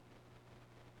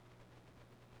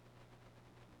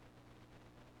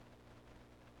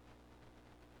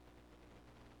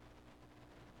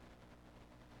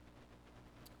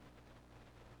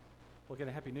Well, again,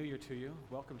 a Happy New Year to you.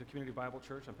 Welcome to Community Bible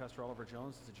Church. I'm Pastor Oliver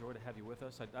Jones. It's a joy to have you with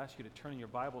us. I'd ask you to turn in your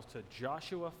Bibles to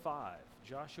Joshua 5.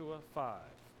 Joshua 5.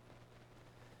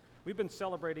 We've been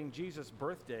celebrating Jesus'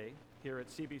 birthday here at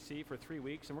CBC for 3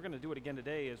 weeks, and we're going to do it again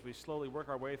today as we slowly work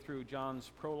our way through John's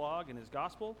prologue and his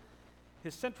gospel.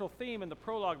 His central theme in the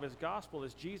prologue of his gospel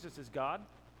is Jesus is God.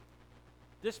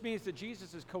 This means that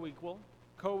Jesus is co-equal,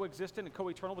 co-existent, and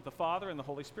co-eternal with the Father and the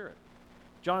Holy Spirit.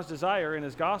 John's desire in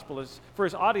his gospel is for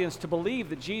his audience to believe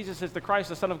that Jesus is the Christ,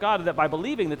 the Son of God, and that by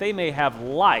believing that they may have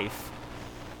life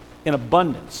in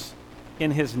abundance in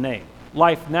his name.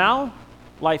 Life now,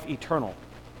 life eternal.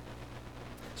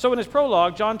 So in his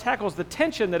prologue, John tackles the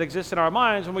tension that exists in our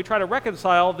minds when we try to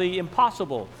reconcile the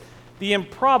impossible, the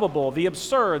improbable, the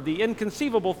absurd, the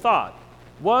inconceivable thought.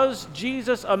 Was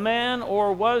Jesus a man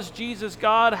or was Jesus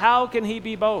God? How can he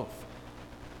be both?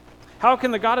 How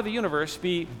can the God of the universe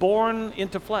be born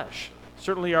into flesh?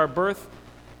 Certainly our birth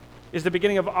is the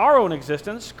beginning of our own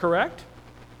existence, correct?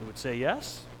 We would say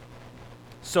yes.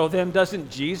 So then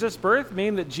doesn't Jesus' birth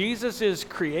mean that Jesus is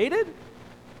created?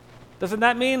 Doesn't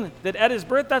that mean that at his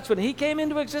birth, that's when he came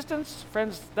into existence?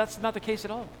 Friends, that's not the case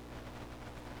at all.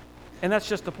 And that's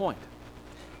just the point.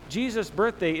 Jesus'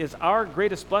 birthday is our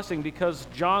greatest blessing because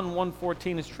John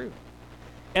 1:14 is true.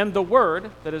 And the Word,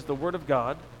 that is the Word of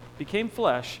God, became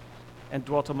flesh and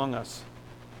dwelt among us.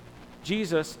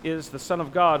 Jesus is the Son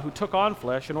of God who took on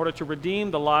flesh in order to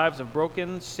redeem the lives of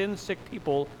broken, sin-sick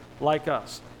people like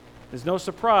us. There's no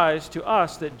surprise to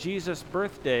us that Jesus'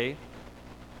 birthday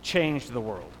changed the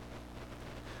world.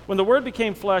 When the Word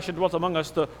became flesh and dwelt among us,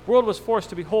 the world was forced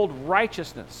to behold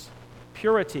righteousness,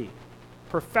 purity,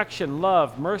 perfection,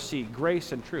 love, mercy,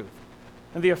 grace, and truth.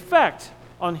 And the effect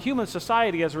on human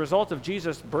society as a result of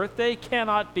Jesus' birthday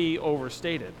cannot be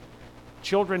overstated.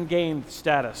 Children gained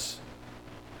status.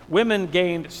 Women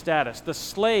gained status. The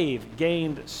slave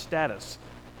gained status.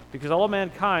 Because all of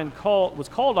mankind was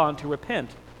called on to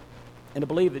repent and to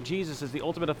believe that Jesus is the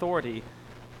ultimate authority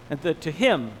and that to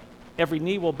him every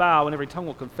knee will bow and every tongue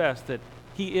will confess that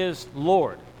he is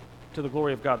Lord to the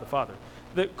glory of God the Father.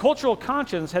 The cultural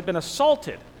conscience had been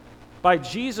assaulted by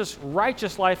Jesus'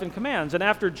 righteous life and commands. And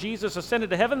after Jesus ascended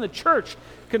to heaven, the church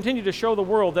continued to show the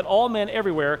world that all men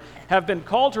everywhere have been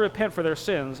called to repent for their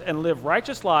sins and live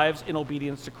righteous lives in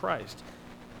obedience to Christ.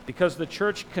 Because the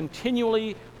church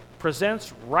continually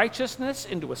presents righteousness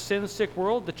into a sin-sick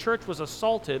world, the church was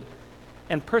assaulted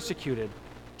and persecuted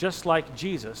just like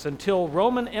Jesus, until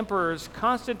Roman emperors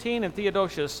Constantine and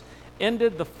Theodosius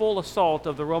ended the full assault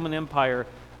of the Roman Empire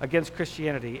against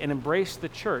Christianity and embraced the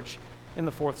church in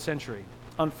the 4th century.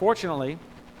 Unfortunately,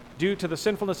 due to the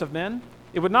sinfulness of men,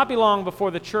 it would not be long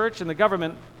before the church and the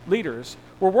government leaders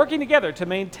were working together to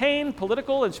maintain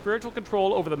political and spiritual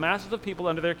control over the masses of people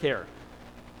under their care.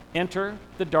 Enter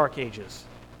the Dark Ages.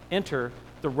 Enter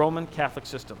the Roman Catholic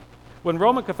system. When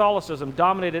Roman Catholicism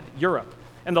dominated Europe,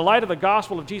 and the light of the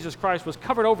gospel of Jesus Christ was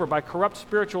covered over by corrupt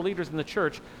spiritual leaders in the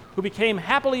church who became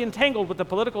happily entangled with the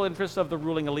political interests of the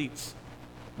ruling elites.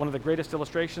 One of the greatest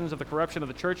illustrations of the corruption of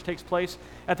the church takes place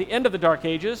at the end of the Dark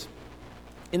Ages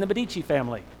in the Medici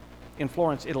family in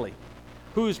Florence, Italy,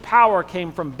 whose power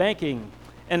came from banking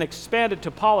and expanded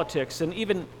to politics and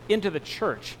even into the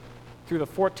church through the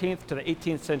 14th to the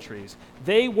 18th centuries.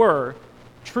 They were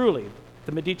truly,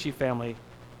 the Medici family,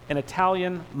 an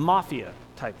Italian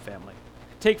mafia-type family.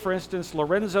 Take, for instance,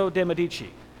 Lorenzo de'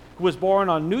 Medici, who was born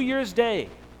on New Year's Day,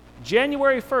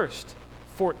 January 1st,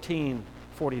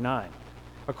 1449.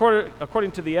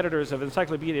 According to the editors of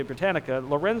Encyclopedia Britannica,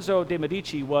 Lorenzo de'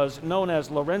 Medici was known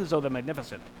as Lorenzo the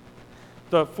Magnificent.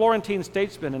 The Florentine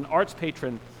statesman and arts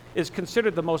patron is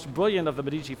considered the most brilliant of the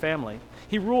Medici family.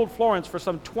 He ruled Florence for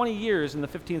some 20 years in the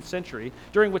 15th century,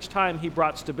 during which time he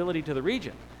brought stability to the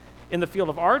region. In the field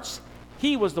of arts,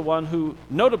 he was the one who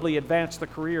notably advanced the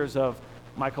careers of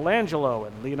Michelangelo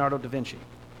and Leonardo da Vinci.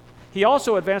 He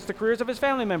also advanced the careers of his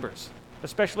family members,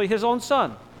 especially his own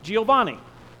son, Giovanni,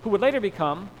 who would later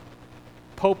become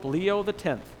Pope Leo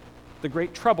X, the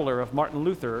great troubler of Martin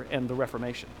Luther and the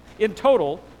Reformation. In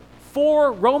total,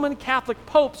 4 Roman Catholic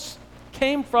popes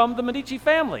came from the Medici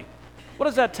family. What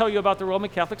does that tell you about the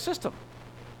Roman Catholic system?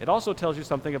 It also tells you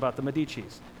something about the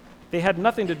Medicis. They had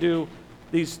nothing to do,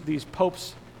 these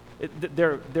popes,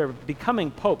 their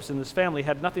becoming popes in this family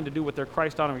had nothing to do with their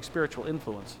Christ-honoring spiritual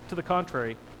influence. To the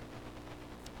contrary,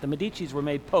 the Medicis were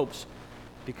made popes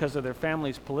because of their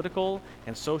family's political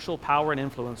and social power and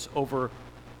influence over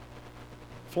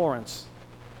Florence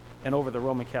and over the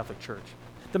Roman Catholic Church.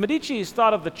 The Medicis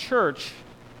thought of the church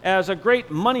as a great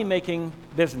money-making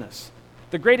business,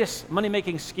 the greatest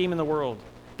money-making scheme in the world.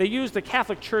 They used the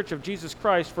Catholic Church of Jesus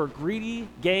Christ for greedy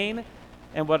gain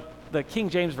and what the King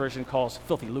James Version calls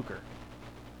filthy lucre.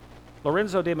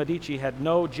 Lorenzo de' Medici had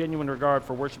no genuine regard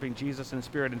for worshiping Jesus in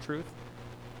spirit and truth.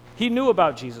 He knew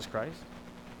about Jesus Christ.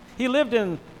 He lived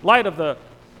in light of the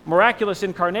miraculous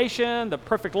incarnation, the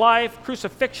perfect life,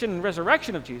 crucifixion, and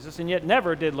resurrection of Jesus, and yet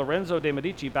never did Lorenzo de'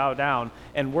 Medici bow down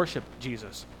and worship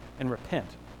Jesus and repent.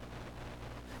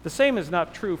 The same is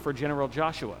not true for General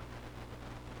Joshua,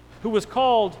 who was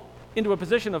called into a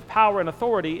position of power and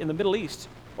authority in the Middle East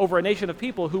over a nation of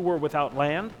people who were without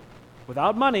land,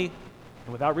 without money,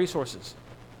 and without resources.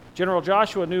 General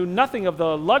Joshua knew nothing of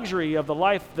the luxury of the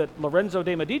life that Lorenzo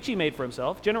de' Medici made for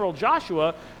himself. General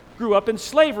Joshua grew up in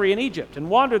slavery in Egypt and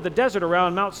wandered the desert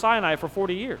around Mount Sinai for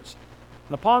 40 years.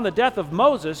 And upon the death of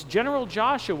Moses, General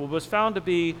Joshua was found to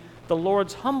be the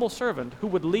Lord's humble servant who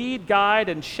would lead, guide,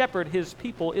 and shepherd his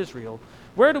people Israel.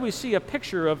 Where do we see a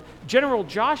picture of General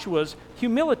Joshua's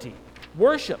humility,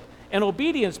 worship, and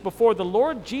obedience before the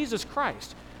Lord Jesus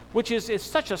Christ, which is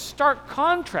such a stark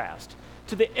contrast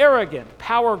to the arrogant,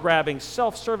 power-grabbing,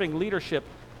 self-serving leadership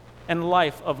and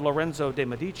life of Lorenzo de'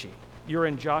 Medici? You're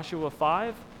in Joshua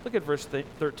 5. Look at verse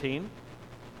 13.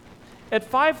 At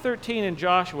 5:13 in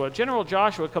Joshua, General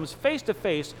Joshua comes face to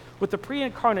face with the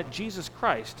pre-incarnate Jesus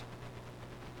Christ.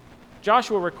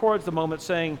 Joshua records the moment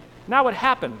saying, "Now it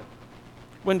happened,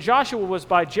 when Joshua was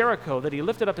by Jericho, that he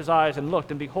lifted up his eyes and looked,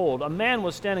 and behold, a man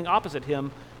was standing opposite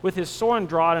him with his sword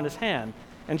drawn in his hand.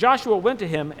 And Joshua went to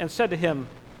him and said to him,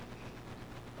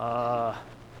 are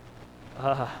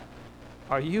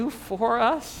you for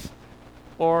us?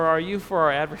 Or are you for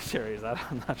our adversaries?"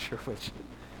 I'm not sure which.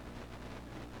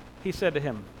 He said to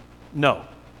him, "No.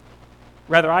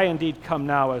 Rather, I indeed come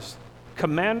now as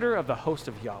commander of the host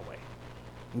of Yahweh."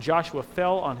 And Joshua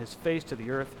fell on his face to the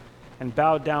earth and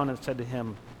bowed down and said to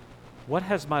him, "What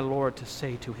has my Lord to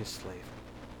say to his slave?"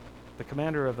 The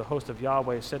commander of the host of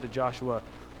Yahweh said to Joshua,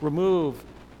 "Remove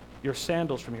your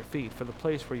sandals from your feet, for the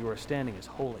place where you are standing is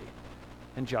holy."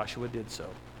 And Joshua did so.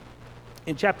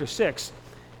 In chapter 6,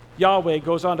 Yahweh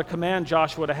goes on to command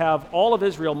Joshua to have all of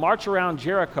Israel march around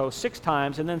Jericho 6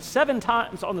 times and then 7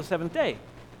 times on the 7th day.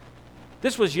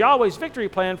 This was Yahweh's victory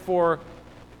plan for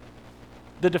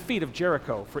the defeat of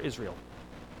Jericho for Israel.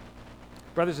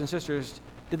 Brothers and sisters,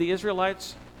 did the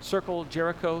Israelites circle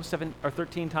Jericho 7 or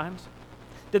 13 times?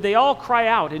 Did they all cry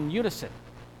out in unison?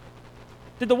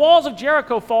 Did the walls of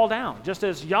Jericho fall down, just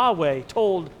as Yahweh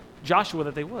told Joshua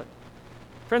that they would?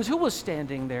 Friends, who was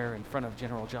standing there in front of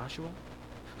General Joshua?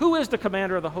 Who is the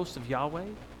commander of the hosts of Yahweh?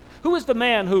 Who is the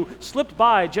man who slipped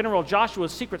by General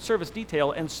Joshua's Secret Service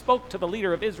detail and spoke to the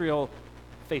leader of Israel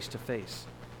face to face?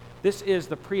 This is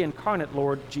the pre-incarnate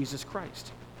Lord Jesus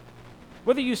Christ.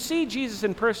 Whether you see Jesus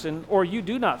in person or you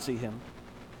do not see him,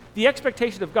 the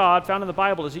expectation of God found in the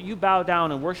Bible is that you bow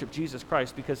down and worship Jesus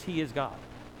Christ because he is God.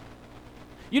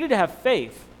 You need to have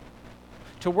faith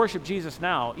to worship Jesus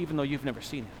now, even though you've never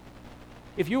seen him.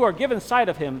 If you are given sight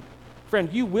of him,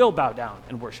 friend, you will bow down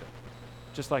and worship,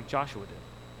 just like Joshua did.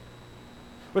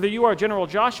 Whether you are General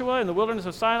Joshua in the wilderness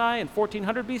of Sinai in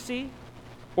 1400 BC,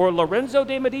 or Lorenzo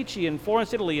de' Medici in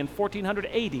Florence, Italy in 1400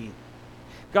 AD,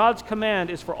 God's command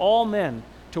is for all men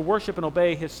to worship and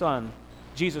obey his Son,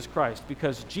 Jesus Christ,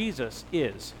 because Jesus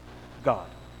is God.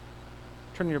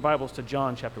 Turn your Bibles to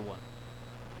John chapter 1.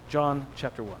 John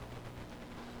chapter 1.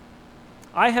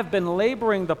 I have been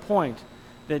laboring the point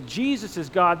that Jesus is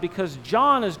God because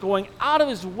John is going out of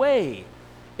his way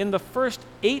in the first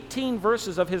 18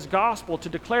 verses of his gospel to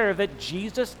declare that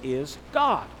Jesus is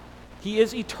God. He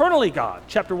is eternally God,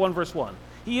 chapter 1, verse 1.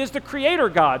 He is the creator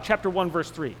God, chapter 1, verse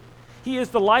 3. He is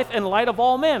the life and light of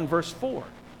all men, verse 4.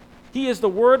 He is the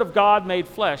Word of God made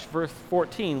flesh, verse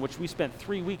 14, which we spent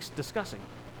 3 weeks discussing.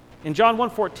 In John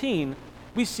 1:14,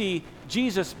 we see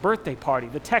Jesus' birthday party.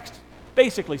 The text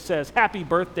basically says, "Happy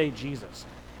birthday, Jesus."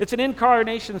 It's an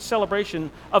incarnation celebration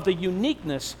of the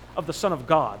uniqueness of the Son of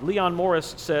God. Leon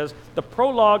Morris says, the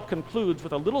prologue concludes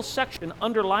with a little section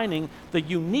underlining the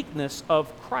uniqueness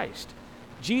of Christ.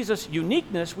 Jesus'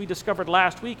 uniqueness we discovered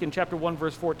last week in chapter 1,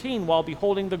 verse 14, while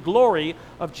beholding the glory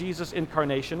of Jesus'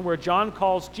 incarnation, where John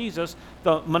calls Jesus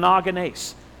the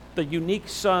monogenes, the unique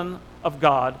Son of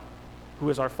God,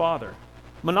 who is our Father.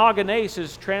 Monogenes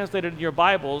is translated in your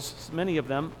Bibles, many of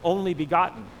them, only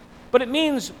begotten. But it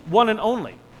means one and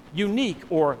only, unique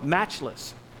or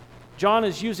matchless. John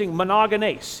is using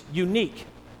monogenes, unique,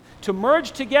 to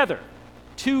merge together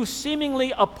two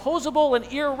seemingly opposable and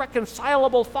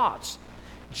irreconcilable thoughts.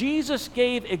 Jesus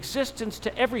gave existence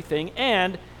to everything,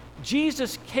 and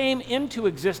Jesus came into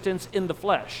existence in the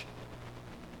flesh.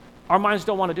 Our minds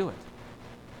don't want to do it.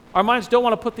 Our minds don't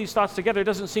want to put these thoughts together. It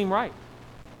doesn't seem right.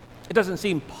 It doesn't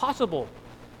seem possible.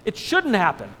 It shouldn't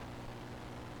happen.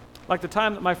 Like the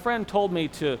time that my friend told me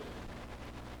to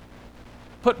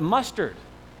put mustard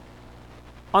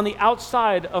on the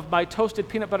outside of my toasted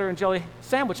peanut butter and jelly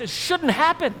sandwich. It shouldn't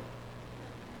happen,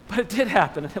 but it did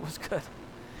happen, and it was good.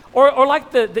 Or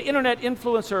like the internet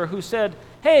influencer who said,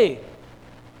 hey,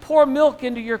 pour milk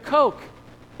into your Coke.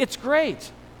 It's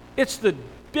great. It's the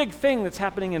big thing that's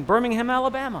happening in Birmingham,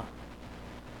 Alabama.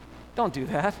 Don't do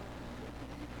that.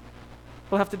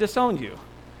 We'll have to disown you.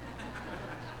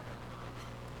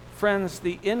 Friends,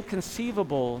 the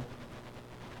inconceivable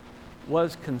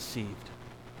was conceived.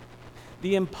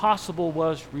 The impossible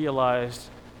was realized.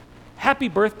 Happy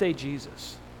birthday,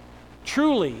 Jesus.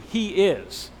 Truly, he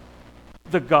is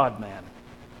the God-man.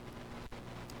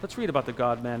 Let's read about the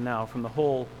God-man now from the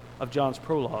whole of John's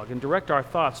prologue and direct our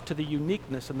thoughts to the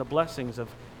uniqueness and the blessings of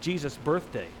Jesus'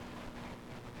 birthday.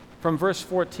 From verse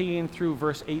 14 through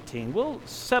verse 18. We'll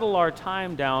settle our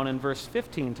time down in verse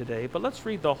 15 today, but let's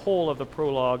read the whole of the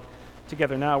prologue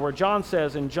together now, where John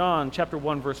says in John chapter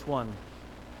 1, verse 1,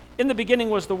 in the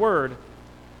beginning was the Word,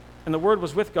 and the Word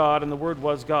was with God, and the Word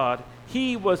was God.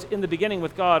 He was in the beginning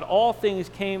with God. All things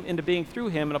came into being through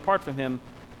him, and apart from him,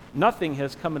 nothing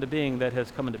has come into being that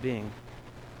has come into being.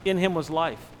 In him was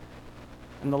life,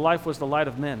 and the life was the light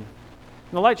of men.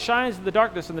 And the light shines in the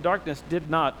darkness, and the darkness did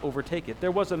not overtake it.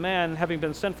 There was a man having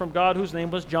been sent from God whose name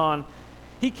was John.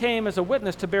 He came as a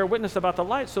witness to bear witness about the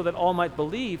light so that all might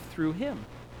believe through him.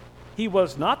 He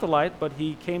was not the light, but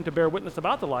he came to bear witness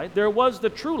about the light. There was the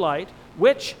true light,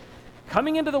 which,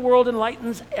 coming into the world,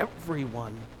 enlightens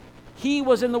everyone. He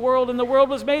was in the world, and the world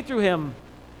was made through him,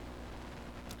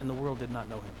 and the world did not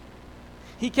know him.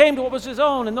 He came to what was his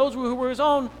own, and those who were his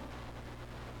own,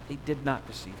 they did not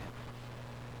receive him.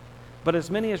 But as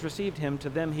many as received him, to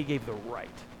them he gave the right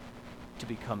to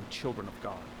become children of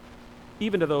God,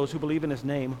 even to those who believe in his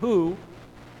name, who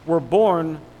were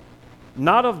born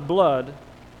not of blood,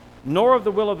 nor of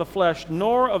the will of the flesh,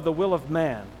 nor of the will of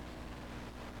man,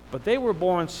 but they were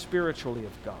born spiritually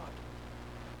of God.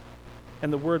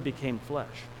 And the Word became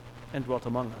flesh and dwelt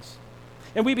among us.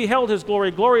 And we beheld his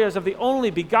glory, glory as of the only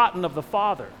begotten of the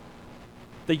Father,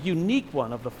 the unique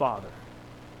one of the Father,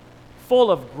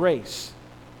 full of grace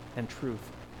and truth.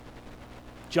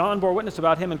 John bore witness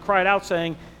about him and cried out,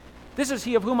 saying, this is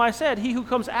he of whom I said, he who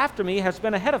comes after me has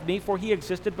been ahead of me, for he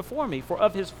existed before me. For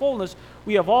of his fullness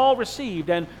we have all received,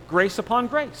 and grace upon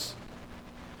grace.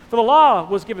 For the law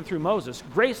was given through Moses.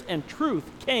 Grace and truth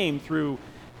came through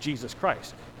Jesus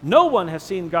Christ. No one has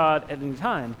seen God at any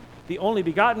time. The only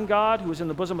begotten God who is in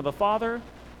the bosom of the Father,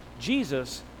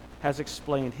 Jesus has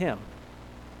explained him.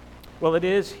 Well, it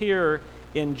is here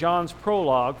in John's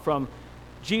prologue from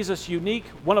Jesus' unique,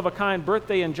 one-of-a-kind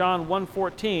birthday in John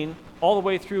 1:14 all the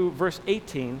way through verse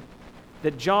 18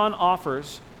 that John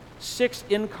offers 6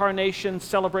 incarnation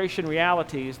celebration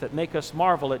realities that make us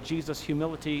marvel at Jesus'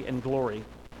 humility and glory.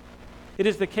 It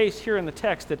is the case here in the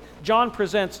text that John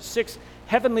presents 6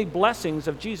 heavenly blessings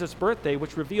of Jesus' birthday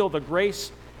which reveal the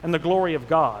grace and the glory of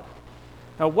God.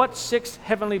 Now, what 6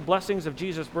 heavenly blessings of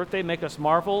Jesus' birthday make us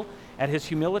marvel at his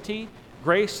humility,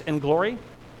 grace, and glory?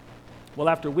 Well,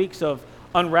 after weeks of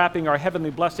unwrapping our heavenly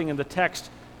blessing in the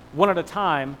text one at a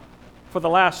time, for the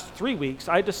last 3 weeks,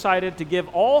 I decided to give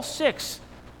all 6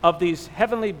 of these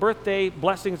heavenly birthday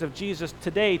blessings of Jesus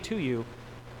today to you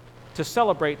to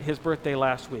celebrate his birthday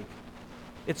last week.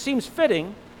 It seems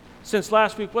fitting, since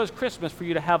last week was Christmas, for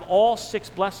you to have all 6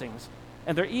 blessings,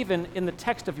 and they're even in the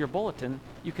text of your bulletin.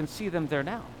 You can see them there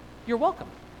now. You're welcome.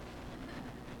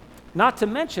 Not to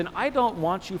mention, I don't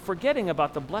want you forgetting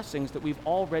about the blessings that we've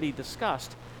already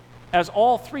discussed, as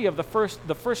all 3 of the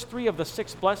first 3 of the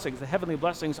 6 blessings, the heavenly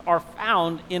blessings, are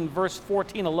found in verse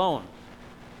 14 alone.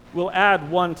 We'll add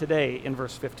one today in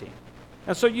verse 15.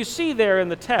 And so you see there in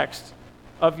the text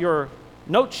of your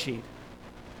note sheet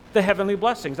the heavenly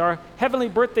blessings. Our heavenly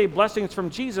birthday blessings from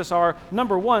Jesus are,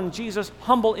 number 1, Jesus'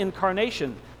 humble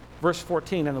incarnation, verse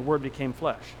 14, and the Word became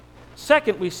flesh.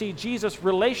 Second, we see Jesus'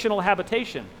 relational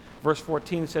habitation. Verse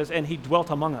 14 says, and he dwelt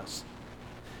among us.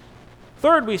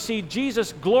 Third, we see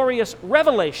Jesus' glorious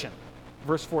revelation.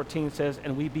 Verse 14 says,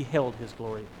 and we beheld his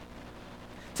glory.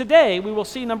 Today, we will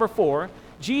see number 4,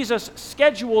 Jesus'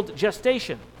 scheduled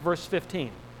gestation. Verse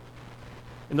 15.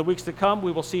 In the weeks to come,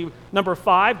 we will see number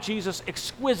 5, Jesus'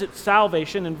 exquisite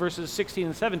salvation in verses 16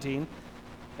 and 17.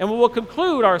 And we will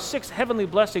conclude our 6 heavenly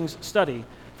blessings study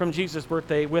from Jesus'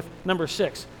 birthday with number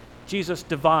 6, Jesus'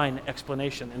 divine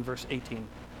explanation in verse 18.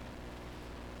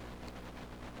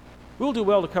 We'll do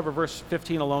well to cover verse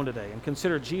 15 alone today and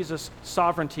consider Jesus'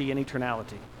 sovereignty and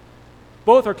eternality.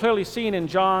 Both are clearly seen in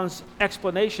John's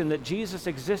explanation that Jesus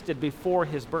existed before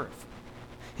his birth.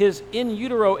 His in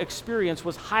utero experience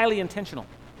was highly intentional,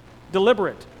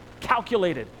 deliberate,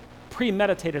 calculated,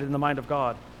 premeditated in the mind of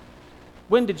God.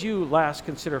 When did you last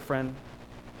consider, friend,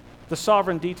 the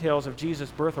sovereign details of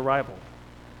Jesus' birth arrival?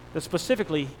 That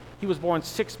specifically, he was born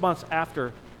 6 months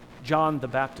after John the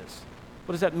Baptist.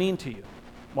 What does that mean to you?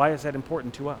 Why is that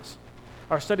important to us?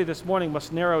 Our study this morning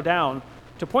must narrow down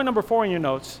to point number 4 in your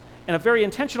notes, and a very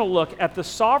intentional look at the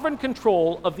sovereign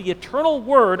control of the eternal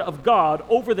Word of God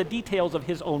over the details of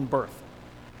his own birth.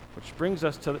 Which brings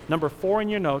us to number 4 in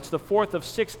your notes, the fourth of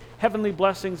 6 heavenly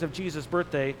blessings of Jesus'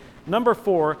 birthday. Number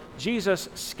 4, Jesus'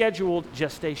 scheduled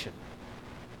gestation.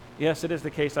 Yes, it is the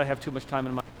case I have too much time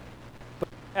in my... But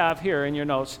I have here in your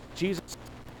notes, Jesus'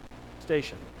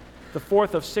 gestation. The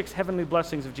fourth of 6 heavenly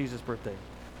blessings of Jesus' birthday.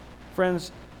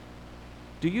 Friends,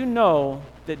 do you know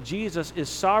that Jesus is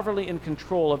sovereignly in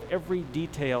control of every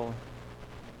detail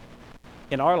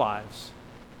in our lives,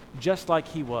 just like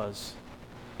he was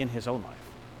in his own life?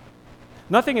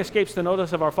 Nothing escapes the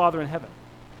notice of our Father in heaven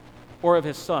or of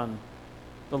his Son,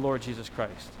 the Lord Jesus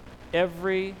Christ.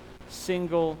 Every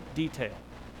single detail,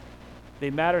 they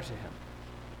matter to him.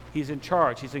 He's in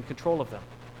charge. He's in control of them.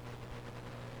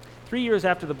 3 years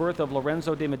after the birth of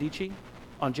Lorenzo de' Medici,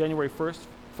 on January 1st,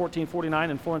 1449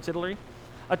 in Florence, Italy,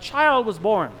 a child was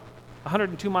born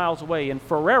 102 miles away in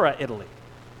Ferrara, Italy.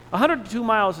 102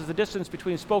 miles is the distance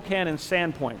between Spokane and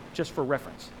Sandpoint, just for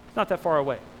reference. It's not that far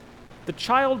away. The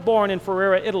child born in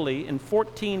Ferrara, Italy in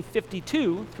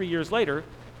 1452, 3 years later,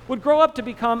 would grow up to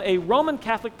become a Roman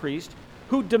Catholic priest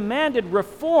who demanded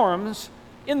reforms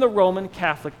in the Roman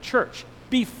Catholic Church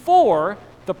before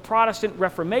the Protestant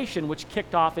Reformation, which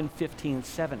kicked off in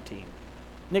 1517.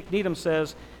 Nick Needham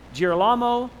says,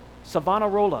 Girolamo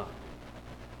Savonarola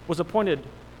was appointed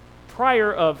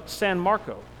prior of San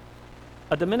Marco,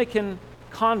 a Dominican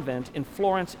convent in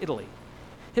Florence, Italy.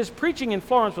 His preaching in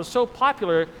Florence was so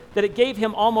popular that it gave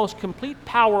him almost complete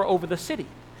power over the city,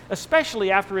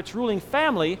 especially after its ruling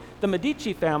family, the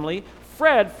Medici family,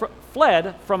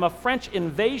 fled from a French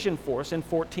invasion force in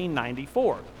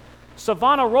 1494.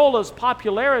 Savonarola's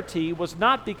popularity was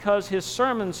not because his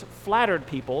sermons flattered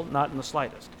people, not in the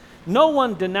slightest. No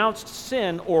one denounced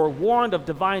sin or warned of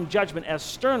divine judgment as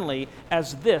sternly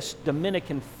as this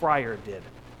Dominican friar did.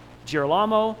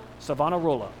 Girolamo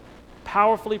Savonarola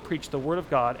powerfully preached the Word of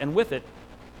God, and with it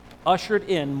ushered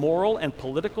in moral and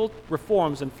political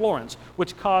reforms in Florence,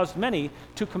 which caused many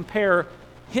to compare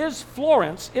his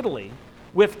Florence, Italy,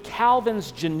 with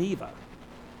Calvin's Geneva.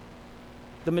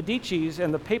 The Medicis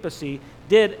and the papacy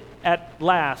did at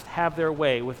last have their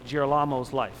way with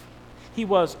Girolamo's life. He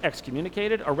was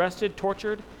excommunicated, arrested,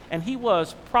 tortured, and he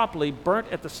was promptly burnt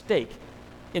at the stake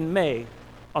in May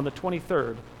on the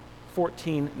 23rd,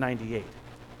 1498.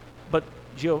 But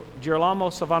Girolamo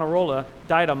Savonarola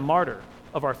died a martyr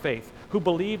of our faith, who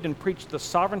believed and preached the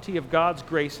sovereignty of God's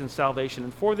grace and salvation.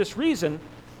 And for this reason,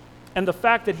 and the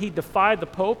fact that he defied the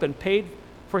Pope and paid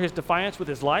for his defiance with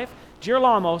his life,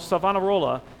 Girolamo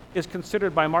Savonarola is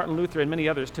considered by Martin Luther and many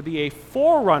others to be a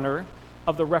forerunner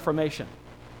of the Reformation.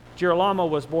 Girolamo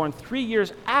was born 3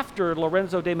 years after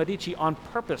Lorenzo de' Medici on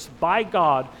purpose by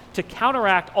God to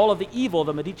counteract all of the evil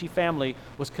the Medici family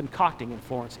was concocting in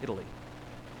Florence, Italy.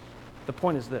 The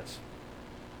point is this: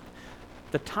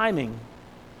 the timing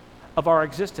of our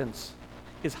existence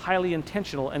is highly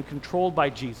intentional and controlled by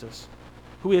Jesus,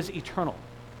 who is eternal.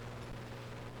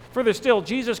 Further still,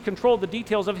 Jesus controlled the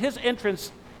details of his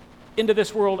entrance into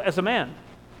this world as a man.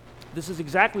 This is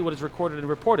exactly what is recorded and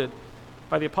reported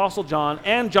by the Apostle John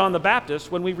and John the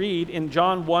Baptist when we read in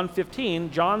John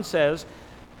 1:15, John says,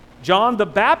 John the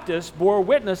Baptist bore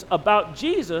witness about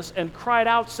Jesus and cried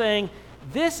out, saying,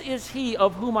 "This is he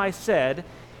of whom I said,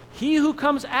 he who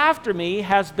comes after me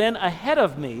has been ahead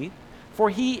of me, for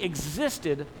he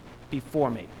existed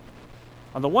before me."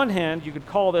 On the one hand, you could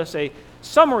call this a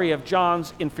summary of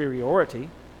John's inferiority,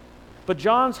 but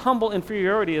John's humble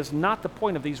inferiority is not the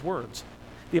point of these words.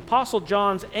 The Apostle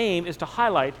John's aim is to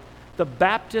highlight the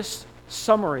Baptist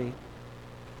summary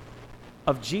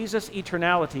of Jesus'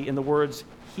 eternality in the words,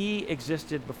 "He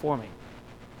existed before me."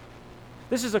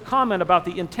 This is a comment about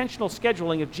the intentional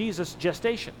scheduling of Jesus'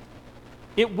 gestation.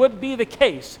 It would be the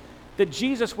case that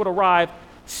Jesus would arrive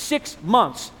 6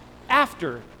 months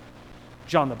after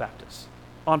John the Baptist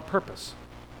on purpose.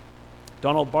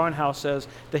 Donald Barnhouse says,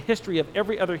 the history of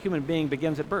every other human being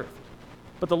begins at birth.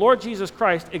 But the Lord Jesus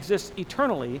Christ exists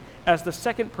eternally as the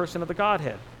second person of the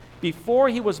Godhead. Before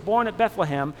he was born at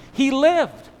Bethlehem, he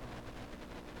lived,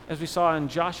 as we saw in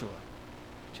Joshua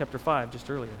chapter 5 just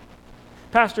earlier.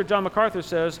 Pastor John MacArthur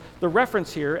says the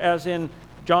reference here, as in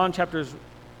John chapter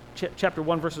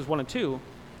 1, verses 1 and 2,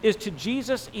 is to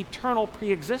Jesus' eternal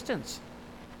preexistence.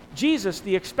 Jesus,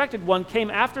 the expected one,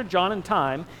 came after John in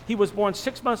time. He was born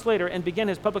 6 months later and began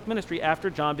his public ministry after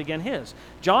John began his.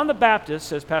 John the Baptist,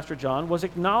 says Pastor John, was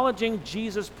acknowledging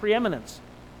Jesus' preeminence.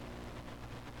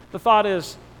 The thought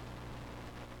is,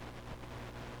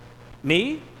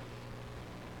 me,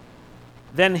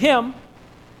 then him,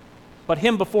 but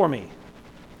him before me.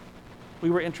 We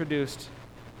were introduced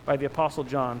by the Apostle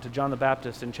John to John the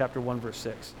Baptist in chapter 1, verse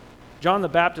 6. John the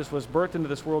Baptist was birthed into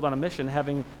this world on a mission,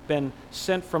 having been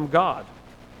sent from God.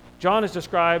 John is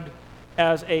described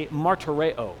as a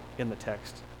martyreo in the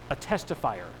text, a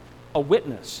testifier, a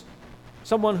witness,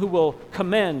 someone who will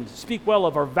commend, speak well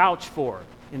of, or vouch for,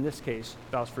 in this case,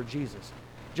 vouch for Jesus.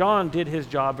 John did his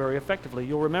job very effectively.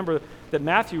 You'll remember that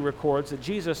Matthew records that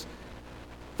Jesus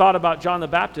thought about John the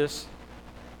Baptist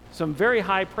some very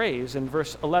high praise in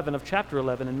verse 11 of chapter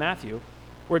 11 in Matthew,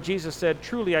 where Jesus said,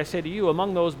 "Truly I say to you,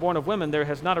 among those born of women, there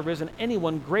has not arisen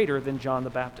anyone greater than John the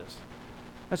Baptist."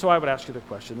 And so I would ask you the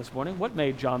question this morning, what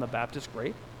made John the Baptist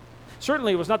great?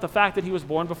 Certainly it was not the fact that he was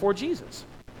born before Jesus.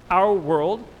 Our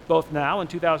world, both now and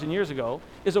 2,000 years ago,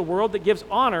 is a world that gives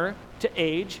honor to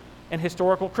age and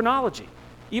historical chronology.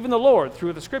 Even the Lord,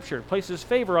 through the Scripture, places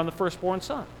favor on the firstborn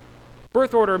son.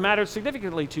 Birth order mattered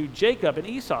significantly to Jacob and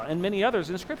Esau and many others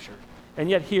in Scripture. And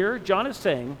yet here, John is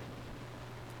saying,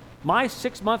 my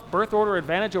 6-month birth order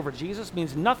advantage over Jesus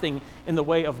means nothing in the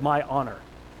way of my honor.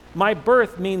 My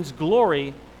birth means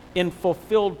glory in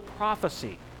fulfilled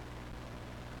prophecy.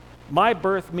 My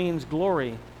birth means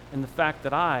glory in the fact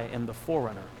that I am the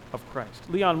forerunner of Christ.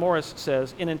 Leon Morris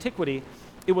says, in antiquity,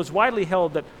 it was widely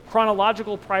held that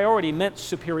chronological priority meant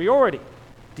superiority.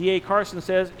 D.A. Carson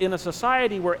says, in a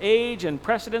society where age and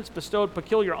precedence bestowed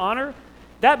peculiar honor,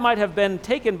 that might have been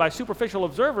taken by superficial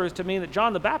observers to mean that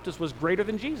John the Baptist was greater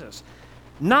than Jesus.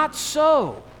 Not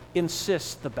so,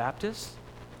 insists the Baptist.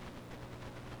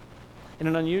 In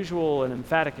an unusual and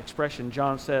emphatic expression,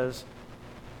 John says,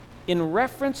 in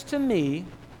reference to me,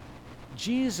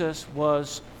 Jesus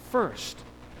was first.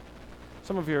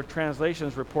 Some of your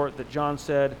translations report that John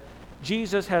said,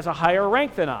 Jesus has a higher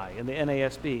rank than I in the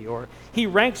NASB, or he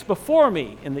ranks before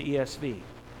me in the ESV.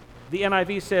 The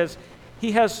NIV says,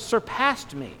 he has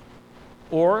surpassed me.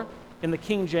 Or, in the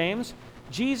King James,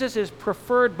 Jesus is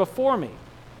preferred before me.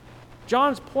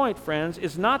 John's point, friends,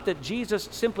 is not that Jesus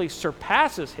simply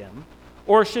surpasses him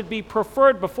or should be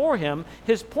preferred before him.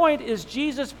 His point is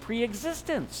Jesus'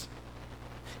 preexistence.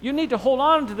 You need to hold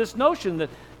on to this notion that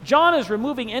John is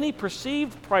removing any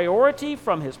perceived priority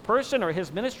from his person or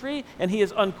his ministry, and he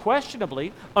is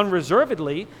unquestionably,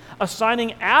 unreservedly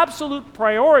assigning absolute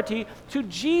priority to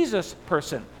Jesus'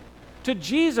 person, to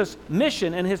Jesus'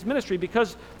 mission and his ministry,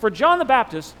 because for John the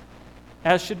Baptist,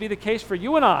 as should be the case for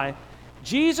you and I,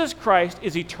 Jesus Christ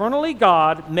is eternally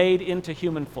God made into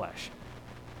human flesh.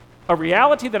 A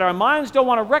reality that our minds don't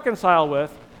want to reconcile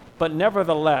with, but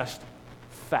nevertheless,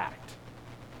 fact.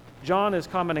 John is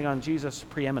commenting on Jesus'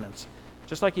 preeminence,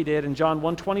 just like he did in John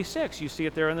 1:26. You see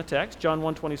it there in the text, John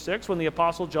 1:26, when the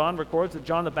Apostle John records that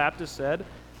John the Baptist said,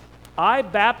 I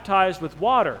baptize with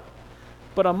water,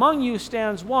 but among you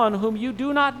stands one whom you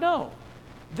do not know.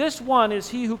 This one is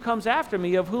he who comes after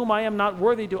me, of whom I am not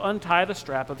worthy to untie the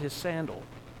strap of his sandal.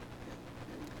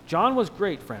 John was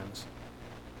great, friends,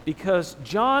 because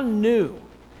John knew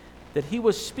that he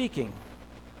was speaking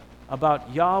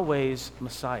about Yahweh's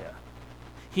Messiah.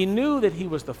 He knew that he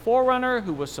was the forerunner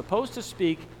who was supposed to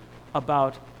speak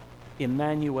about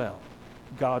Emmanuel,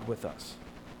 God with us.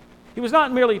 He was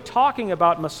not merely talking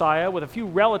about Messiah with a few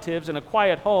relatives in a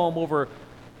quiet home over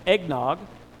eggnog.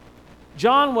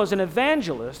 John was an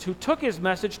evangelist who took his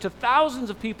message to thousands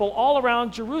of people all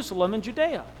around Jerusalem and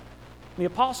Judea. The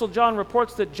Apostle John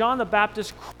reports that John the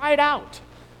Baptist cried out,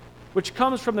 which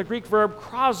comes from the Greek verb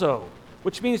krazo,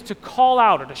 which means to call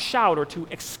out or to shout or to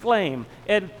exclaim.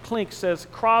 Ed Klink says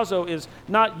krazo is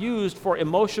not used for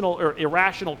emotional or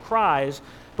irrational cries,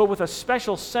 but with a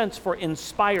special sense for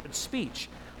inspired speech,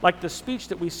 like the speech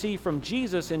that we see from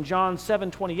Jesus in John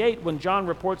 7:28, when John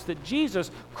reports that Jesus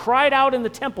cried out in the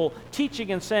temple,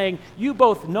 teaching and saying, you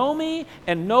both know me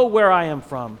and know where I am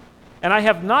from, and I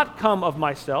have not come of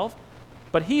myself,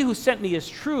 but he who sent me is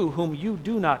true, whom you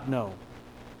do not know.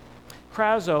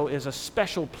 Krazo is a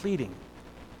special pleading,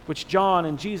 which John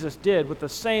and Jesus did with the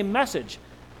same message.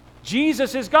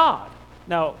 Jesus is God.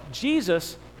 Now,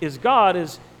 Jesus is God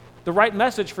is the right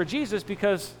message for Jesus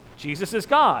because Jesus is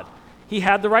God. He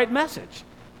had the right message.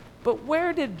 But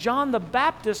where did John the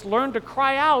Baptist learn to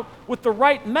cry out with the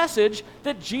right message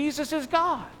that Jesus is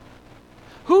God?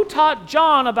 Who taught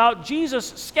John about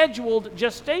Jesus' scheduled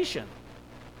gestation?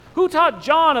 Who taught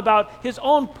John about his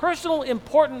own personal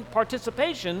important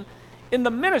participation in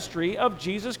the ministry of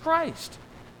Jesus Christ?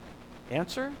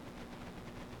 Answer?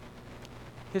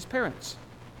 His parents,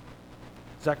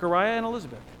 Zechariah and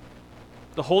Elizabeth,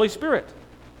 the Holy Spirit,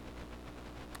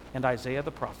 and Isaiah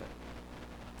the prophet.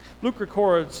 Luke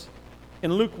records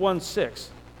in Luke 1:6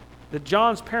 that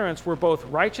John's parents were both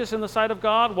righteous in the sight of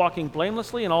God, walking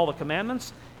blamelessly in all the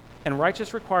commandments and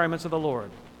righteous requirements of the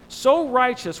Lord. So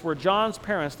righteous were John's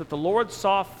parents that the Lord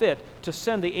saw fit to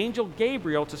send the angel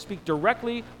Gabriel to speak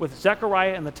directly with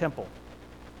Zechariah in the temple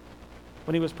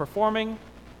when he was performing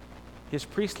his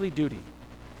priestly duty.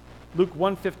 Luke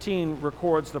 1:15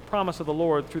 records the promise of the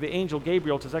Lord through the angel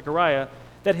Gabriel to Zechariah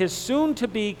that his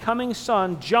soon-to-be coming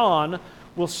son, John,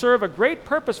 will serve a great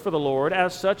purpose for the Lord.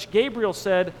 As such, Gabriel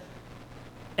said,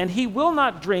 "And he will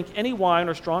not drink any wine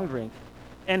or strong drink,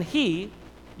 and he,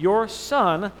 your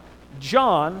son,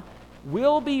 John,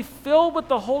 will be filled with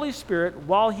the Holy Spirit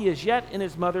while he is yet in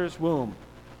his mother's womb."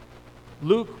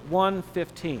 Luke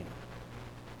 1:15.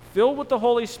 Filled with the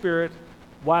Holy Spirit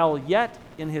while yet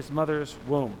in his mother's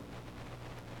womb.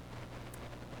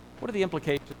 What are the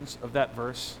implications of that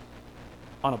verse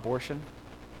on abortion?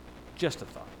 Just a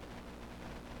thought.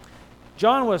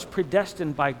 John was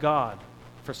predestined by God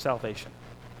for salvation.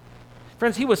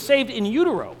 Friends, he was saved in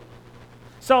utero.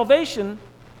 Salvation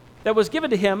that was given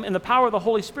to him in the power of the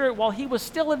Holy Spirit while he was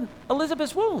still in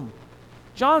Elizabeth's womb.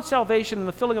 John's salvation and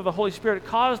the filling of the Holy Spirit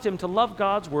caused him to love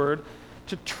God's word,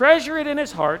 to treasure it in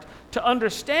his heart, to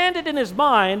understand it in his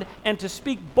mind, and to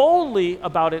speak boldly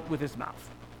about it with his mouth.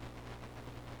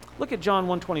 Look at John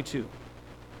 1:22,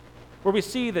 where we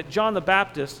see that John the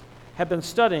Baptist had been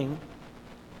studying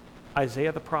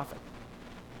Isaiah the prophet.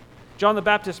 John the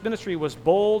Baptist's ministry was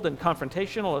bold and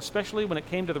confrontational, especially when it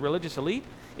came to the religious elite.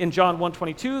 In John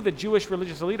 1:22, the Jewish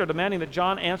religious elite are demanding that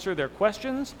John answer their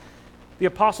questions. The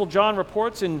Apostle John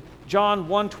reports in John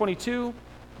 1:22,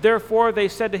 "Therefore they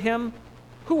said to him,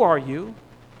 'Who are you?'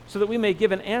 so that we may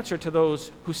give an answer to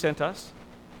those who sent us.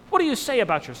 What do you say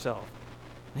about yourself?'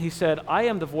 And he said, 'I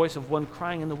am the voice of one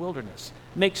crying in the wilderness,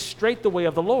 make straight the way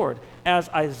of the Lord, as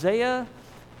Isaiah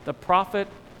the prophet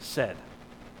said.'"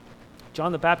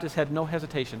 John the Baptist had no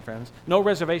hesitation, friends, no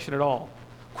reservation at all,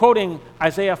 quoting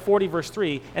Isaiah 40, verse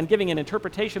 3, and giving an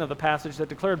interpretation of the passage that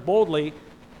declared boldly,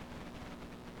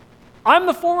 "I'm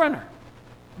the forerunner."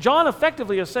 John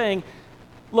effectively is saying,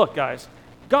 look, guys,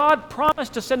 God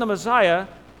promised to send a Messiah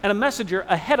and a messenger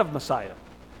ahead of Messiah.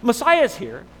 Messiah is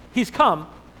here. He's come.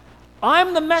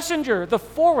 I'm the messenger, the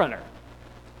forerunner.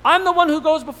 I'm the one who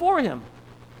goes before him.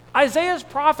 Isaiah's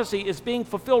prophecy is being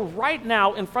fulfilled right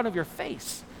now in front of your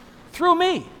face through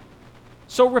me.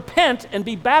 So repent and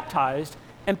be baptized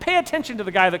and pay attention to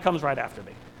the guy that comes right after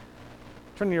me.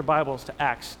 Turn in your Bibles to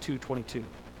Acts 2:22.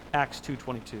 Acts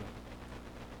 2:22.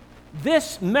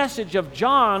 This message of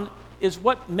John is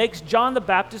what makes John the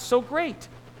Baptist so great.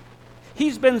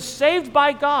 He's been saved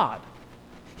by God.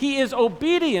 He is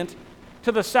obedient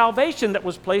to the salvation that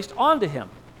was placed onto him.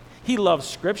 He loves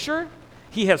Scripture.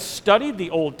 He has studied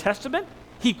the Old Testament.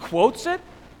 He quotes it.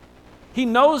 He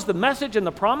knows the message and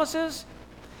the promises.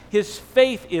 His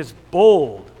faith is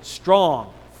bold,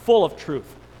 strong, full of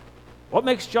truth. What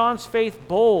makes John's faith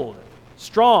bold,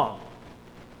 strong?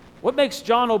 What makes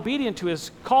John obedient to his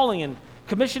calling and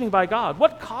commissioning by God?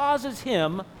 What causes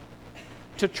him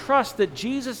to trust that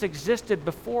Jesus existed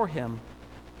before him?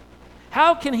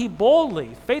 How can he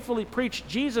boldly, faithfully preach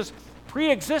Jesus'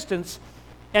 pre-existence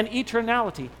and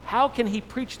eternality? How can he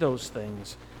preach those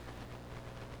things?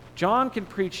 John can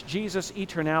preach Jesus'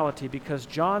 eternality because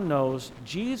John knows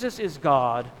Jesus is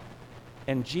God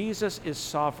and Jesus is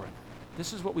sovereign.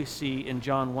 This is what we see in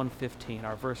John 1:15,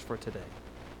 our verse for today.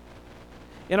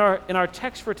 In our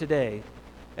text for today,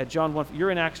 at John 1,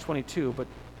 you're in Acts 22, but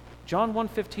John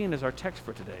 1:15 is our text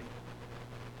for today.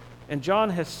 And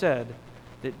John has said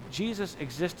that Jesus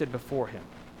existed before him.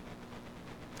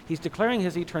 He's declaring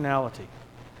his eternality.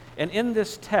 And in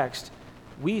this text,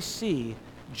 we see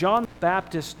John the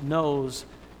Baptist knows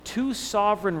two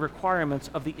sovereign requirements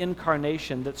of the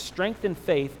incarnation that strengthen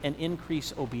faith and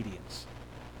increase obedience.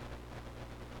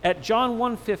 At John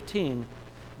 1:15,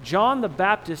 John the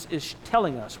Baptist is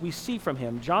telling us, we see from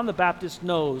him, John the Baptist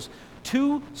knows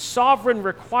two sovereign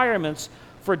requirements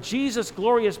for Jesus'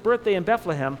 glorious birthday in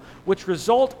Bethlehem, which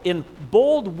result in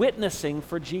bold witnessing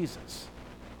for Jesus.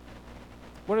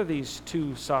 What are these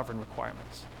two sovereign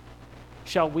requirements?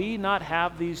 Shall we not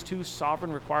have these two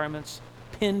sovereign requirements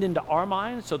pinned into our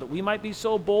minds so that we might be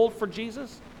so bold for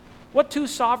Jesus? What two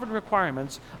sovereign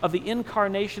requirements of the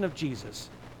incarnation of Jesus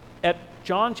at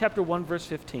John chapter 1, verse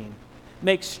 15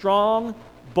 make strong,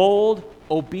 bold,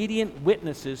 obedient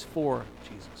witnesses for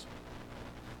Jesus?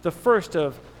 The first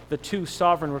of the two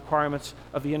sovereign requirements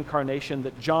of the incarnation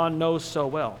that John knows so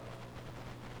well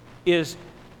is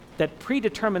that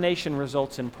predetermination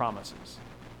results in promises.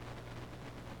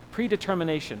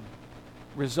 Predetermination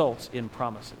results in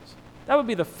promises. That would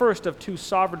be the first of two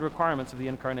sovereign requirements of the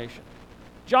incarnation.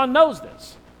 John knows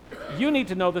this. You need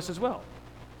to know this as well.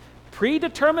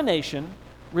 Predetermination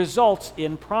results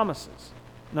in promises,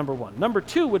 number one. Number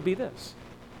two would be this: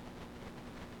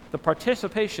 the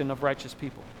participation of righteous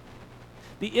people.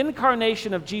 The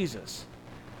incarnation of Jesus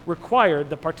required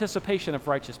the participation of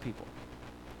righteous people.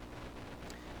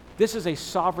 This is a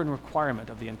sovereign requirement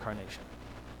of the incarnation.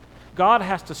 God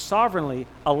has to sovereignly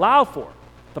allow for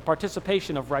the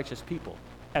participation of righteous people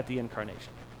at the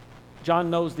incarnation. John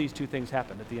knows these two things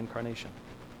happened at the incarnation.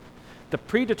 The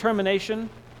predetermination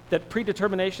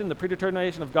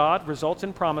of God results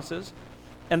in promises,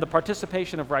 and the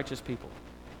participation of righteous people.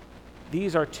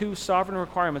 These are two sovereign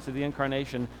requirements of the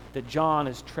incarnation that John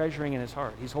is treasuring in his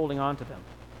heart. He's holding on to them.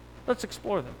 Let's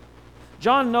explore them.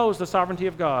 John knows the sovereignty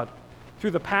of God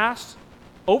through the past,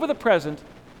 over the present,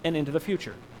 and into the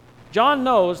future. John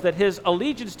knows that his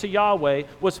allegiance to Yahweh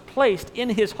was placed in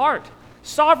his heart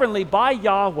sovereignly by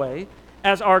Yahweh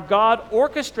as our God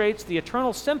orchestrates the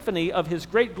eternal symphony of his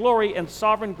great glory and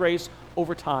sovereign grace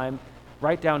over time,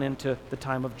 right down into the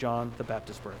time of John the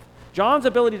Baptist's birth. John's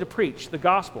ability to preach the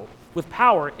gospel with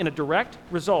power in a direct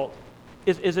result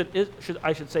is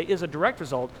a direct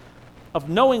result of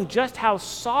knowing just how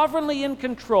sovereignly in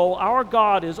control our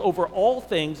God is over all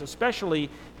things, especially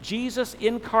Jesus'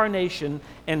 incarnation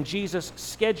and Jesus'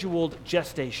 scheduled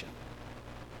gestation.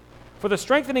 For the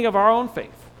strengthening of our own faith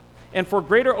and for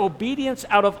greater obedience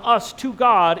out of us to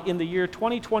God in the year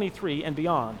 2023 and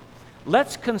beyond,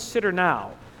 let's consider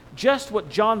now just what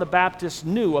John the Baptist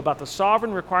knew about the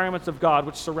sovereign requirements of God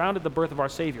which surrounded the birth of our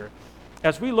Savior.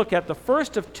 As we look at the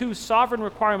first of two sovereign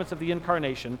requirements of the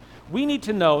incarnation, we need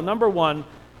to know, number one,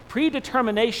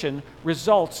 predetermination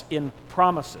results in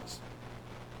promises.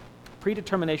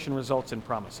 Predetermination results in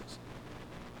promises.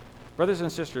 Brothers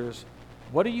and sisters,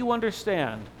 what do you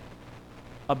understand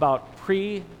about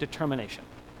predetermination?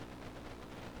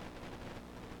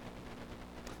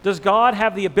 Does God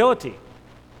have the ability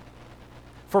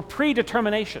for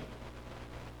predetermination?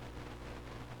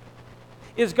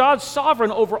 Is God sovereign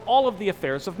over all of the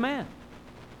affairs of man?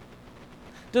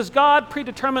 Does God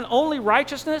predetermine only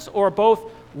righteousness or both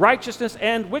righteousness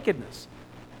and wickedness?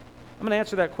 I'm going to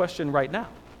answer that question right now.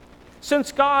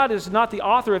 Since God is not the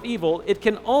author of evil, it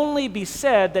can only be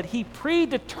said that he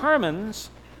predetermines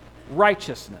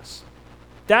righteousness.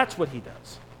 That's what he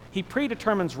does. He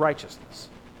predetermines righteousness.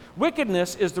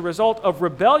 Wickedness is the result of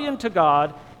rebellion to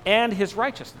God and his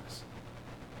righteousness.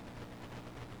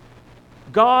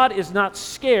 God is not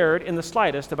scared in the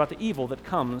slightest about the evil that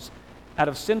comes out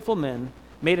of sinful men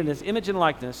made in his image and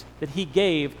likeness that he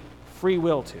gave free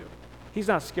will to. He's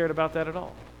not scared about that at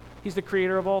all. He's the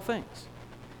creator of all things.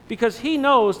 Because he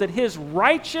knows that his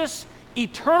righteous,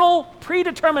 eternal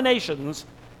predeterminations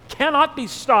cannot be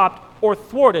stopped or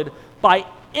thwarted by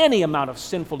any amount of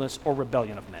sinfulness or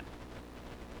rebellion of men.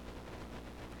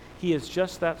 He is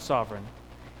just that sovereign.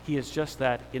 He is just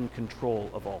that in control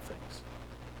of all things.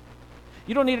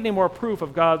 You don't need any more proof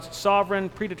of God's sovereign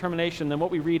predetermination than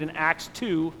what we read in Acts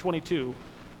 2:22,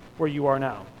 where you are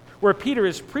now, where Peter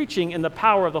is preaching in the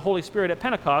power of the Holy Spirit at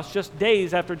Pentecost just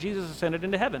days after Jesus ascended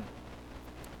into heaven.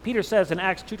 Peter says in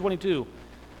Acts 2:22,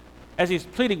 as he's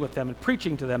pleading with them and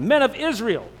preaching to them, "Men of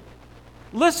Israel,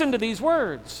 listen to these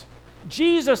words.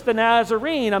 Jesus the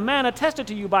Nazarene, a man attested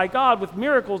to you by God with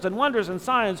miracles and wonders and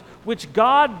signs, which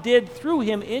God did through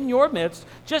him in your midst,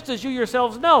 just as you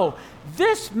yourselves know.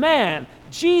 This man,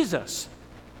 Jesus,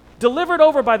 delivered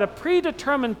over by the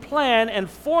predetermined plan and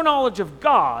foreknowledge of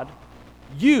God,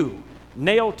 you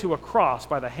nailed to a cross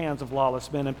by the hands of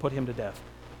lawless men and put him to death.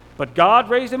 But God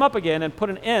raised him up again and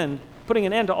putting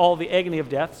an end to all the agony of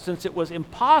death, since it was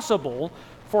impossible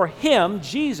for him,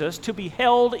 Jesus, to be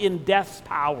held in death's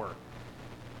power."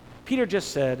 Peter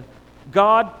just said,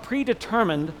 God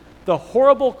predetermined the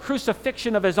horrible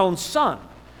crucifixion of his own son,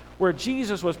 where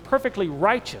Jesus was perfectly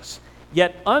righteous,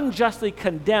 yet unjustly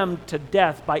condemned to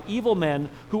death by evil men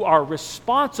who are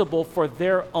responsible for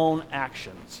their own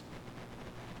actions.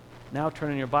 Now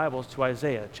turn in your Bibles to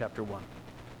Isaiah chapter 1.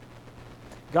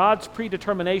 God's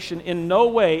predetermination in no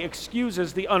way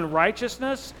excuses the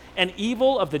unrighteousness and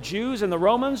evil of the Jews and the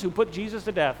Romans who put Jesus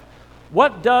to death.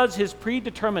 What does his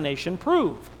predetermination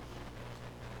prove?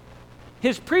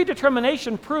 His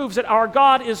predetermination proves that our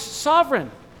God is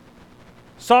sovereign.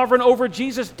 Sovereign over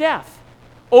Jesus' death,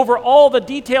 over all the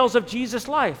details of Jesus'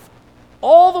 life,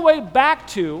 all the way back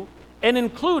to and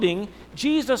including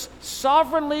Jesus'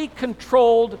 sovereignly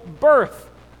controlled birth,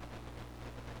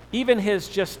 even his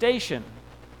gestation,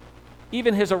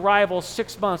 even his arrival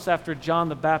 6 months after John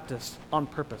the Baptist on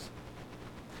purpose.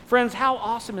 Friends, how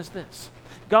awesome is this?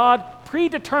 God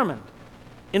predetermined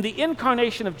in the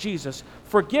incarnation of Jesus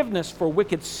forgiveness for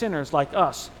wicked sinners like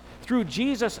us through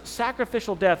Jesus'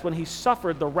 sacrificial death when he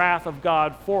suffered the wrath of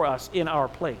God for us in our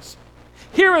place.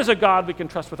 Here is a God we can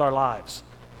trust with our lives,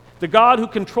 the God who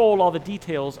controlled all the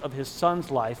details of his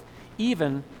Son's life,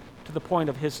 even to the point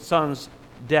of his Son's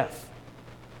death.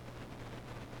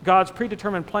 God's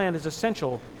predetermined plan is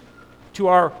essential to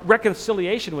our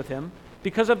reconciliation with him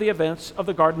because of the events of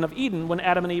the Garden of Eden when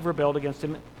Adam and Eve rebelled against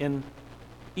him in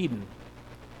Eden.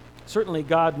 Certainly,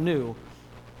 God knew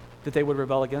that they would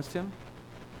rebel against him.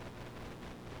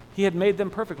 He had made them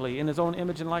perfectly in his own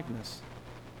image and likeness,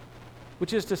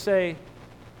 which is to say,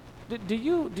 do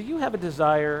you have a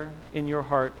desire in your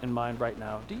heart and mind right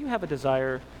now? Do you have a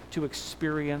desire to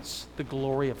experience the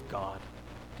glory of God?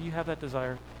 Do you have that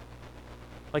desire?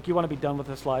 Like you want to be done with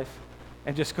this life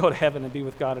and just go to heaven and be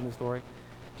with God in his glory?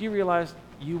 Do you realize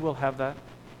you will have that?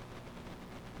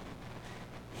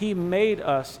 He made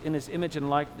us in his image and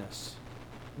likeness.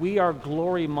 We are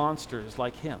glory monsters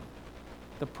like him.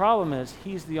 The problem is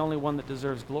he's the only one that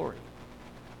deserves glory.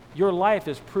 Your life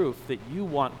is proof that you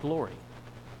want glory.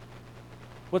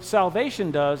 What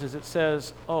salvation does is it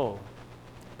says, oh,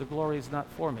 the glory is not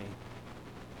for me.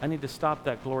 I need to stop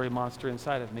that glory monster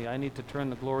inside of me. I need to turn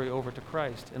the glory over to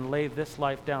Christ and lay this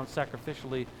life down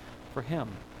sacrificially for him.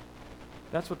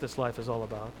 That's what this life is all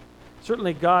about.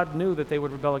 Certainly God knew that they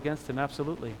would rebel against him,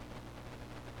 absolutely,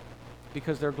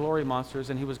 because they're glory monsters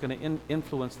and he was going to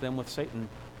influence them with Satan,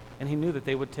 and he knew that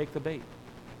they would take the bait.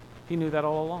 He knew that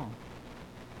all along.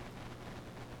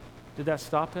 Did that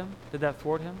stop him? Did that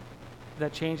thwart him? Did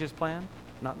that change his plan?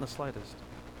 Not in the slightest.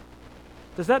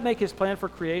 Does that make his plan for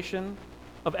creation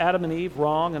of Adam and Eve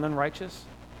wrong and unrighteous?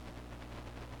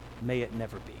 May it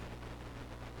never be.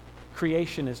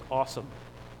 Creation is awesome.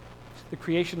 The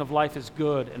creation of life is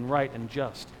good and right and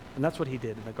just. And that's what he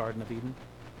did in the Garden of Eden.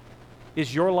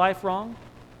 Is your life wrong?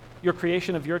 Your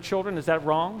creation of your children, is that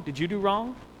wrong? Did you do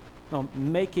wrong? No,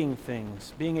 making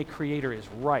things, being a creator is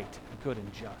right and good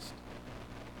and just.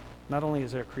 Not only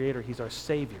is our creator, he's our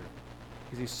savior.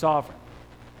 He's sovereign.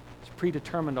 He's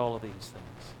predetermined all of these things.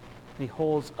 And he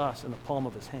holds us in the palm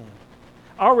of his hand.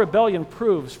 Our rebellion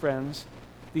proves, friends,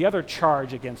 the other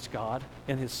charge against God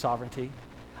in his sovereignty.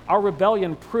 Our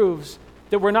rebellion proves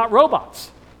that we're not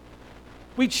robots.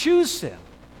 We choose sin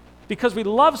because we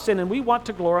love sin and we want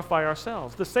to glorify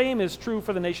ourselves. The same is true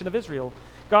for the nation of Israel.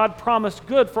 God promised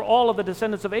good for all of the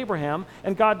descendants of Abraham,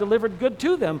 and God delivered good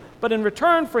to them. But in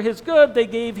return for his good, they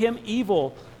gave him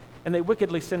evil, and they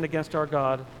wickedly sinned against our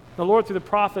God. The Lord, through the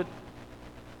prophet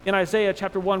in Isaiah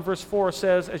chapter 1, verse 4,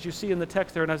 says, as you see in the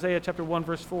text there in Isaiah chapter 1,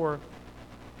 verse 4,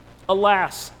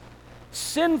 alas,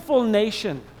 sinful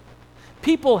nation,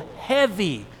 people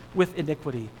heavy with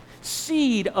iniquity,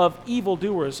 seed of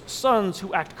evildoers, sons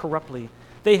who act corruptly.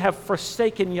 They have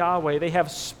forsaken Yahweh. They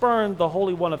have spurned the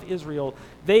Holy One of Israel.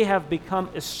 They have become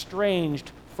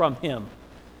estranged from him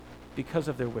because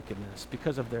of their wickedness,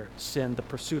 because of their sin, the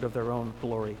pursuit of their own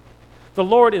glory. The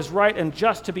Lord is right and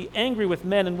just to be angry with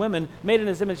men and women made in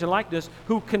his image and likeness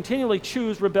who continually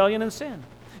choose rebellion and sin.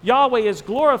 Yahweh is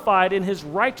glorified in his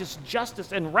righteous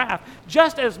justice and wrath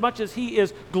just as much as he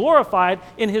is glorified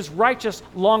in his righteous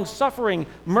long-suffering,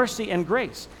 mercy, and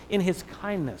grace, in his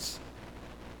kindness.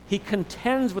 He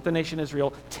contends with the nation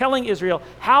Israel, telling Israel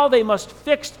how they must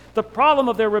fix the problem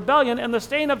of their rebellion and the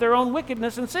stain of their own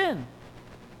wickedness and sin.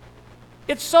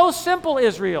 It's so simple,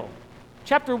 Israel.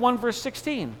 Chapter 1, verse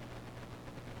 16.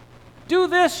 Do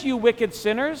this, you wicked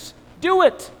sinners. Do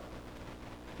it.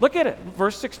 Look at it.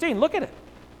 Verse 16. Look at it.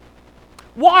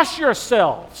 Wash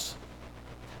yourselves.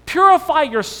 Purify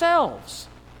yourselves.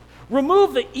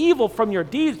 Remove the evil from your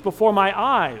deeds before my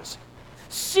eyes.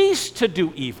 Cease to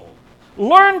do evil.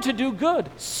 Learn to do good.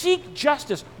 Seek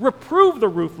justice. Reprove the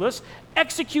ruthless.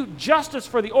 Execute justice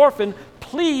for the orphan.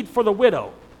 Plead for the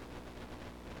widow.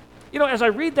 You know, as I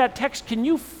read that text, can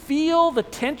you feel the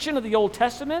tension of the Old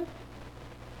Testament?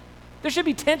 There should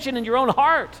be tension in your own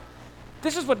heart.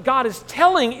 This is what God is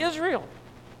telling Israel.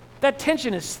 That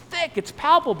tension is thick, it's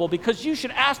palpable, because you should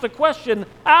ask the question,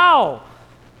 how?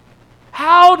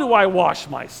 How do I wash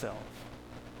myself?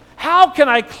 How can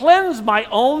I cleanse my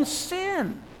own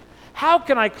sin? How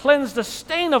can I cleanse the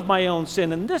stain of my own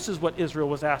sin? And this is what Israel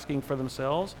was asking for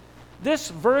themselves. This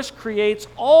verse creates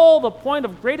all the point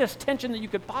of greatest tension that you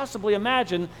could possibly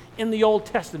imagine in the Old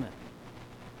Testament.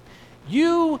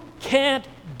 You can't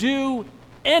do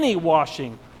any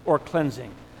washing or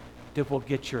cleansing that will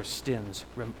get your sins,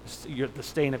 the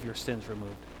stain of your sins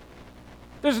removed.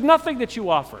 There's nothing that you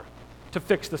offer to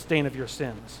fix the stain of your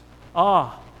sins.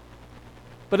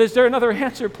 But is there another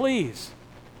answer, please?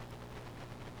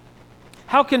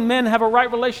 How can men have a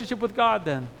right relationship with God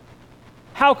then?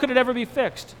 How could it ever be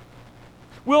fixed?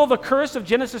 Will the curse of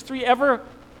Genesis 3 ever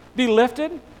be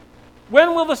lifted?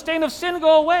 When will the stain of sin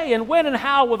go away? And when and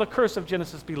how will the curse of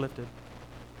Genesis be lifted?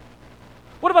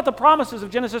 What about the promises of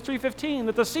Genesis 3:15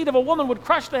 that the seed of a woman would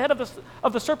crush the head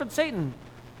of the serpent Satan?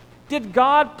 Did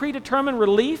God predetermine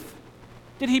relief?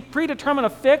 Did he predetermine a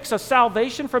fix, a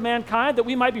salvation for mankind that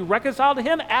we might be reconciled to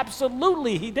him?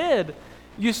 Absolutely, he did.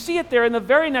 You see it there in the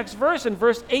very next verse, in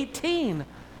verse 18,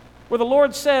 where the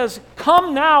Lord says,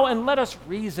 "Come now and let us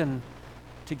reason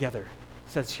together,"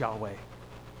 says Yahweh.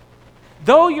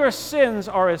 "Though your sins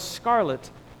are as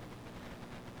scarlet,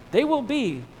 they will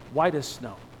be white as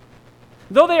snow.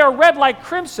 Though they are red like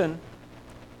crimson,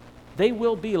 they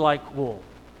will be like wool."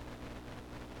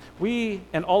 We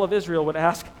and all of Israel would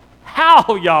ask,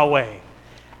 "How, Yahweh?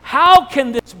 How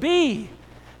can this be?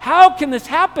 How can this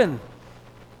happen?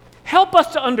 Help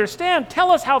us to understand.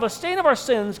 Tell us how the stain of our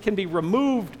sins can be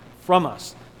removed from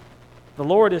us." The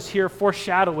Lord is here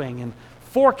foreshadowing and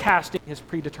forecasting his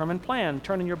predetermined plan.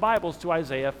 Turn in your Bibles to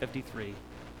Isaiah 53,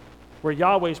 where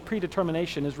Yahweh's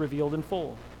predetermination is revealed in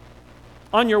full.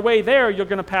 On your way there, you're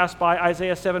going to pass by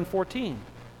Isaiah 7:14.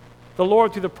 The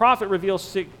Lord, through the prophet,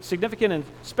 reveals significant and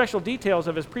special details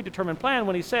of his predetermined plan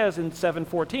when he says in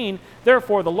 7:14,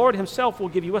 "Therefore the Lord himself will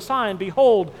give you a sign.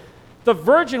 Behold, the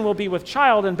virgin will be with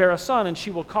child and bear a son, and she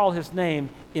will call his name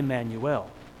Emmanuel,"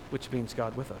 which means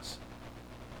God with us.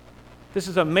 This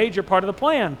is a major part of the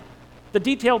plan. The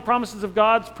detailed promises of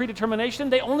God's predetermination,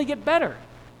 they only get better.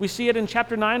 We see it in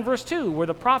chapter 9, verse 2, where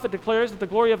the prophet declares that the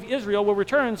glory of Israel will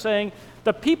return, saying,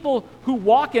 "The people who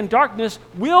walk in darkness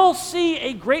will see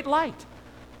a great light.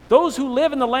 Those who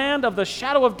live in the land of the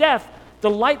shadow of death, the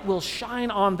light will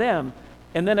shine on them."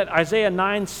 And then at Isaiah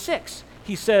 9:6,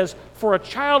 he says, "For a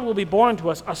child will be born to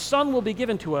us, a son will be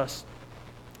given to us,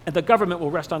 and the government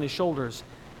will rest on his shoulders.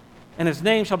 And his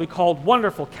name shall be called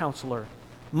Wonderful Counselor,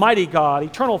 Mighty God,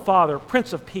 Eternal Father,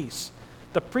 Prince of Peace."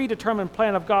 The predetermined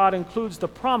plan of God includes the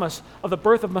promise of the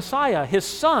birth of Messiah, his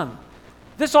son.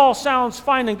 This all sounds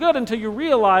fine and good until you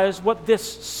realize what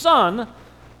this son,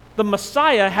 the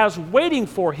Messiah, has waiting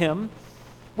for him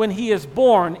when he is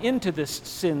born into this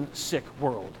sin-sick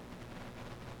world.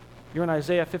 You're in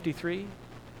Isaiah 53,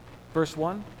 verse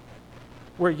 1,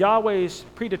 where Yahweh's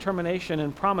predetermination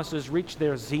and promises reach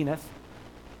their zenith,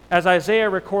 as Isaiah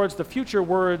records the future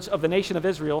words of the nation of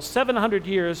Israel 700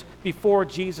 years before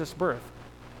Jesus' birth.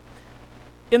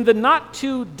 In the not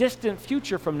too distant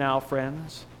future from now,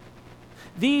 friends,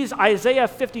 these Isaiah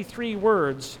 53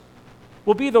 words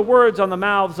will be the words on the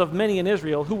mouths of many in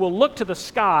Israel who will look to the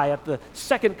sky at the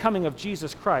second coming of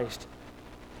Jesus Christ,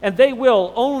 and they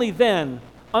will only then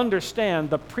understand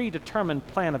the predetermined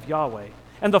plan of Yahweh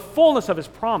and the fullness of his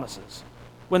promises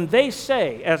when they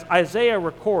say, as Isaiah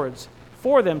records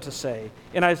for them to say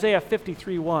in Isaiah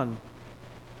 53:1,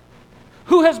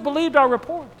 "Who has believed our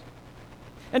report?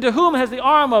 And to whom has the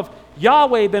arm of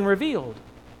Yahweh been revealed?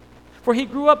 For he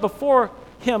grew up before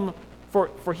him,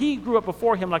 for he grew up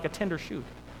before him like a tender shoot,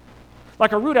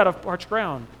 like a root out of parched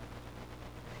ground.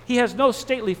 He has no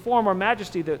stately form or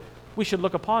majesty that we should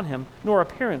look upon him, nor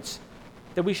appearance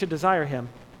that we should desire him.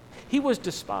 He was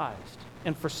despised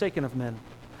and forsaken of men,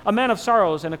 a man of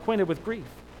sorrows and acquainted with grief.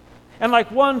 And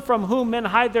like one from whom men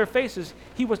hide their faces,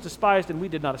 he was despised, and we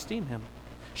did not esteem him.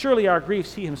 Surely our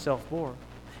griefs he himself bore,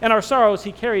 and our sorrows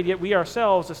he carried, yet we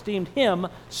ourselves esteemed him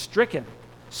stricken,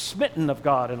 smitten of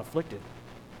God, and afflicted.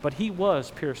 But he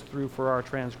was pierced through for our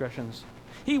transgressions.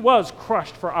 He was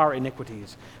crushed for our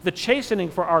iniquities. The chastening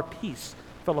for our peace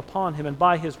fell upon him, and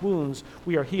by his wounds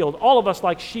we are healed. All of us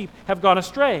like sheep have gone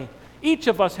astray. Each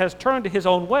of us has turned to his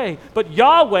own way, but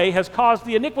Yahweh has caused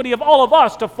the iniquity of all of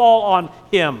us to fall on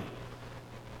him.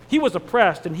 He was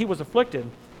oppressed and he was afflicted,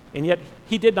 and yet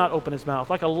he did not open his mouth.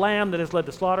 Like a lamb that is led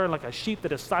to slaughter, and like a sheep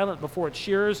that is silent before its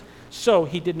shearers, so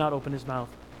he did not open his mouth.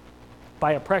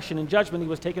 By oppression and judgment he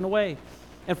was taken away.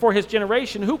 And for his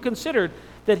generation, who considered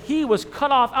that he was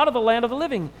cut off out of the land of the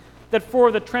living, that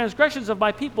for the transgressions of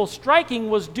my people striking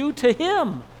was due to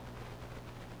him?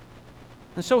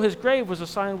 And so his grave was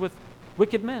assigned with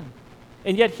wicked men.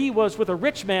 And yet he was with a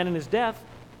rich man in his death,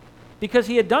 because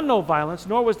he had done no violence,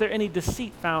 nor was there any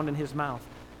deceit found in his mouth.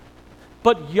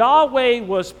 But Yahweh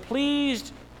was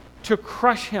pleased to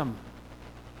crush him,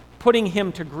 putting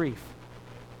him to grief.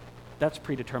 That's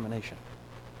predetermination.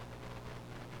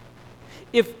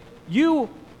 If you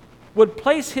would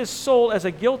place his soul as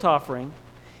a guilt offering,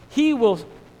 he will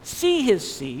see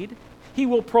his seed, he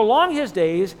will prolong his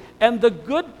days, and the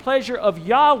good pleasure of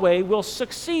Yahweh will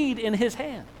succeed in his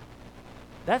hand.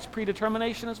 That's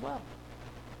predetermination as well.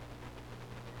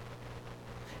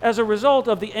 As a result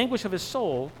of the anguish of his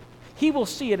soul, he will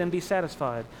see it and be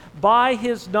satisfied. By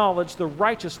his knowledge, the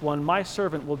righteous one, my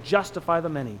servant, will justify the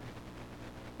many,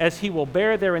 as he will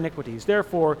bear their iniquities.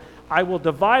 Therefore, I will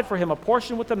divide for him a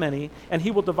portion with the many, and he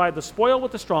will divide the spoil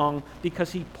with the strong,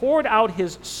 because he poured out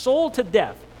his soul to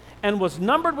death and was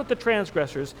numbered with the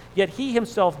transgressors, yet he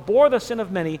himself bore the sin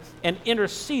of many and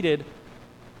interceded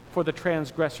for the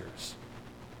transgressors.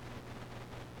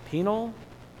 Penal,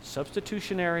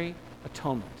 substitutionary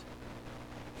atonement.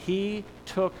 He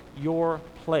took your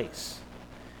place.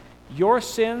 Your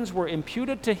sins were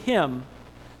imputed to him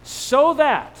so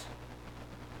that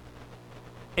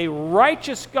a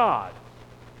righteous God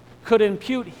could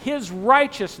impute his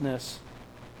righteousness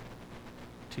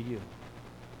to you.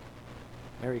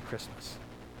 Merry Christmas.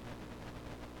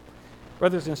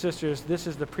 Brothers and sisters, this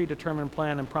is the predetermined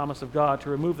plan and promise of God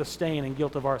to remove the stain and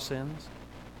guilt of our sins.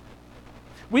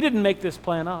 We didn't make this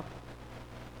plan up.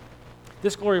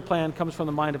 This glory plan comes from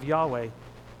the mind of Yahweh,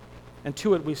 and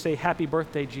to it we say, Happy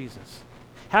birthday, Jesus.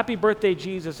 Happy birthday,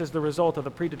 Jesus is the result of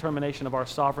the predetermination of our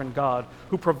sovereign God,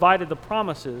 who provided the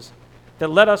promises that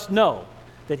let us know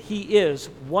that he is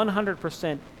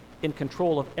 100% in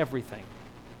control of everything.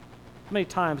 How many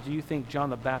times do you think John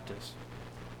the Baptist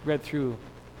read through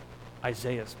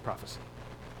Isaiah's prophecy?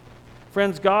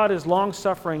 Friends, God is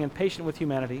long-suffering and patient with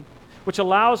humanity, which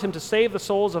allows him to save the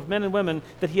souls of men and women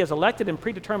that he has elected and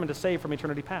predetermined to save from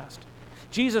eternity past.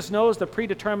 Jesus knows the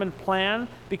predetermined plan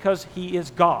because he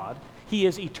is God. He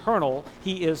is eternal.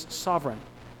 He is sovereign.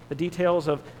 The details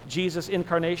of Jesus'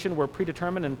 incarnation were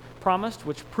predetermined and promised,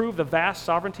 which prove the vast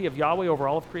sovereignty of Yahweh over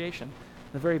all of creation.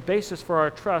 The very basis for our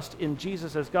trust in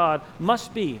Jesus as God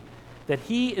must be that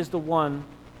he is the one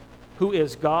who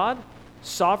is God,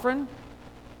 sovereign,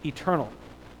 eternal,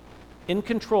 in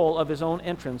control of his own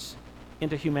entrance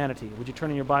into humanity. Would you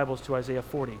turn in your Bibles to Isaiah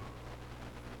 40?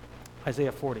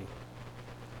 Isaiah 40.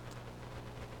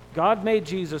 God made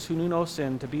Jesus, who knew no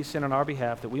sin, to be sin on our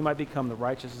behalf, that we might become the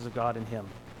righteousness of God in him.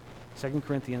 2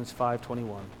 Corinthians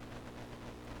 5:21.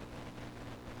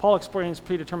 Paul explains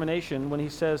predetermination when he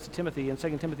says to Timothy in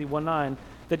 2 Timothy 1:9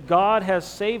 that God has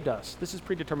saved us. This is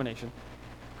predetermination.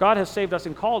 God has saved us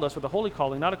and called us with a holy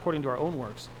calling, not according to our own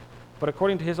works, but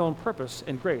according to his own purpose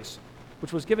and grace,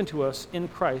 which was given to us in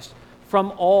Christ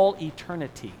from all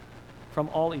eternity. From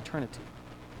all eternity.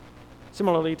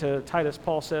 Similarly to Titus,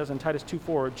 Paul says in Titus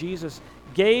 2:4, Jesus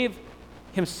gave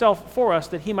himself for us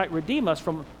that he might redeem us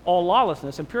from all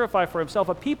lawlessness and purify for himself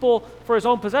a people for his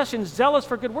own possession, zealous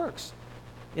for good works.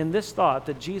 In this thought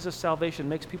that Jesus' salvation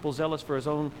makes people zealous for his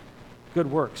own good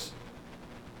works,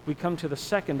 we come to the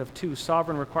second of two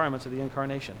sovereign requirements of the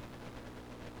incarnation.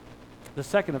 The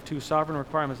second of two sovereign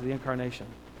requirements of the incarnation.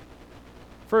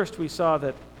 First, we saw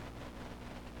that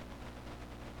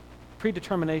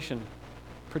predetermination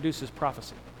produces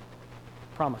prophecy,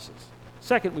 promises.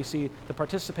 Second, we see the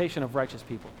participation of righteous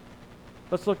people.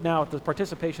 Let's look now at the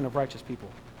participation of righteous people.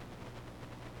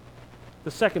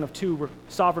 The second of two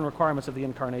sovereign requirements of the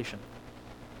incarnation.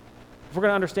 If we're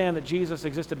going to understand that Jesus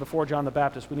existed before John the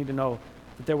Baptist, we need to know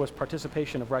that there was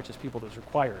participation of righteous people that was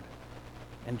required.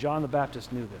 And John the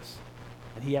Baptist knew this,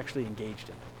 and he actually engaged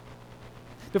in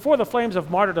it. Before the flames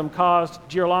of martyrdom caused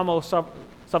Girolamo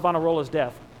Savonarola's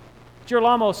death,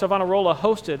 Girolamo Savonarola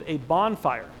hosted a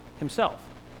bonfire himself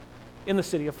in the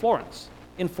city of Florence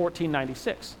in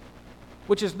 1496,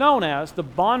 which is known as the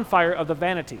Bonfire of the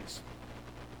Vanities.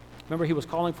 Remember, he was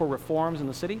calling for reforms in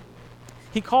the city?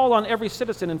 He called on every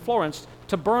citizen in Florence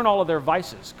to burn all of their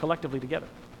vices collectively together,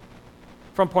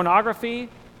 from pornography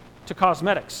to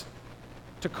cosmetics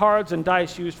to cards and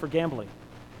dice used for gambling.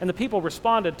 And the people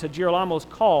responded to Girolamo's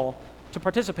call to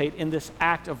participate in this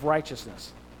act of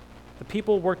righteousness. The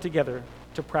people worked together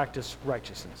to practice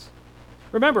righteousness.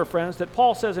 Remember, friends, that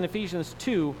Paul says in Ephesians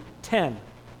 2:10,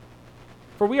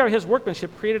 "For we are his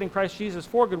workmanship, created in Christ Jesus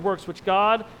for good works, which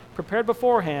God prepared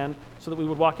beforehand so that we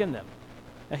would walk in them."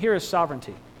 Now here is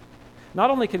sovereignty. Not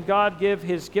only can God give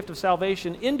his gift of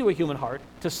salvation into a human heart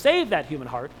to save that human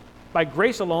heart by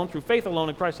grace alone, through faith alone,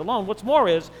 in Christ alone, what's more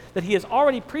is that he has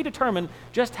already predetermined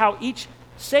just how each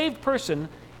saved person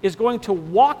is going to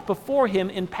walk before him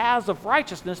in paths of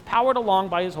righteousness powered along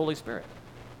by his Holy Spirit.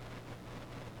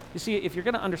 You see, if you're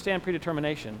going to understand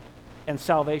predetermination and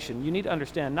salvation, you need to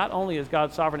understand not only is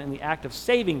God sovereign in the act of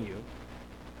saving you,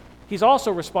 he's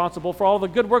also responsible for all the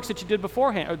good works that you did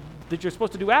beforehand, or that you're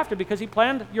supposed to do after, because he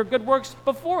planned your good works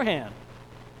beforehand.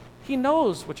 He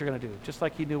knows what you're going to do, just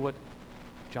like he knew what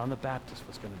John the Baptist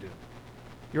was going to do.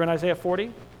 You're in Isaiah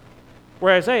 40,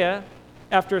 where Isaiah,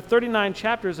 after 39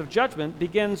 chapters of judgment,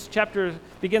 begins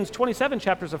 27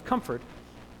 chapters of comfort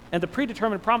and the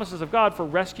predetermined promises of God for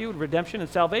rescue, redemption, and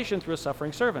salvation through a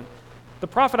suffering servant. The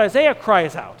prophet Isaiah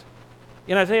cries out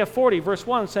in Isaiah 40, verse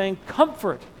 1, saying,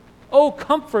 "Comfort, oh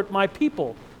comfort my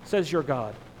people, says your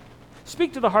God.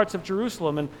 Speak to the hearts of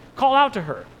Jerusalem and call out to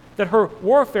her that her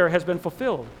warfare has been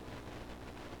fulfilled,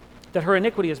 that her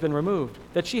iniquity has been removed,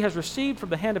 that she has received from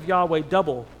the hand of Yahweh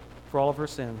double for all of her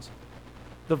sins."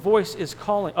 A voice is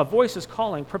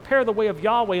calling, "Prepare the way of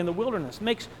Yahweh in the wilderness,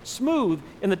 make smooth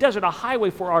in the desert a highway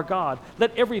for our God.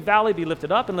 Let every valley be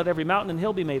lifted up, and let every mountain and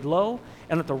hill be made low,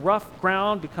 and let the rough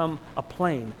ground become a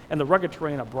plain, and the rugged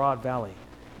terrain a broad valley.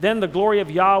 Then the glory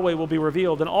of Yahweh will be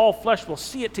revealed, and all flesh will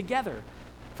see it together,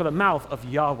 for the mouth of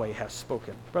Yahweh has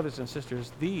spoken." Brothers and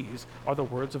sisters, these are the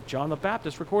words of John the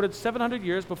Baptist, recorded 700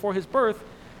 years before his birth,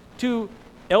 to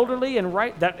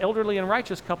that elderly and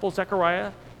righteous couple,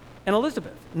 Zechariah and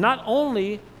Elizabeth. Not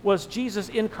only was Jesus'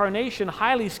 incarnation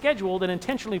highly scheduled and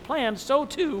intentionally planned, so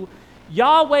too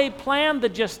Yahweh planned the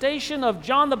gestation of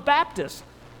John the Baptist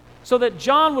so that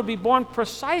John would be born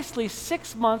precisely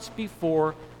 6 months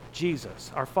before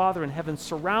Jesus. Our Father in heaven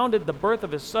surrounded the birth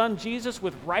of his son Jesus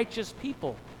with righteous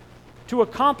people. To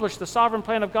accomplish the sovereign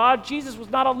plan of God, Jesus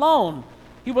was not alone.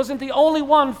 He wasn't the only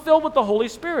one filled with the Holy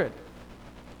Spirit.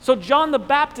 So John the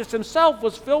Baptist himself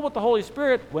was filled with the Holy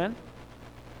Spirit when?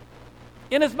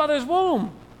 In his mother's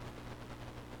womb.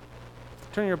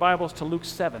 Turn your Bibles to Luke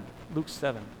 7,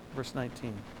 verse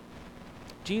 19.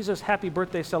 Jesus' happy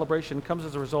birthday celebration comes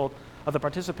as a result of the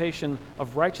participation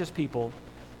of righteous people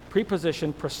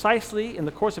prepositioned precisely in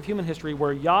the course of human history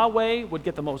where Yahweh would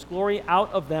get the most glory out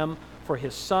of them for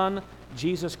his Son,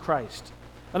 Jesus Christ.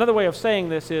 Another way of saying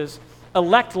this is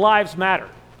elect lives matter,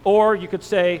 or you could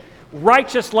say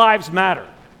righteous lives matter.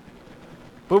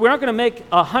 But we aren't going to make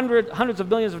hundreds of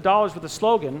millions of dollars with the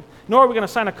slogan, nor are we going to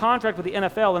sign a contract with the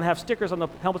NFL and have stickers on the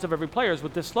helmets of every player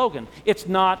with this slogan. It's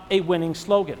not a winning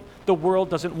slogan. The world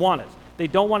doesn't want it. They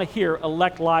don't want to hear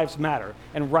elect lives matter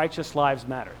and righteous lives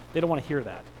matter. They don't want to hear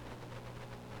that.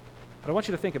 But I want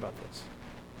you to think about this.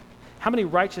 How many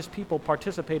righteous people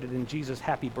participated in Jesus'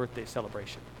 happy birthday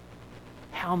celebration?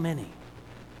 How many?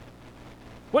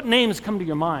 What names come to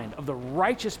your mind of the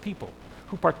righteous people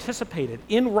who participated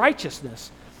in righteousness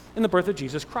in the birth of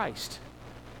Jesus Christ?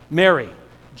 Mary,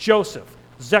 Joseph,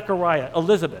 Zechariah,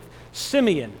 Elizabeth,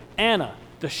 Simeon, Anna,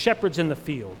 the shepherds in the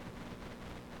field.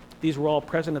 These were all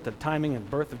present at the timing and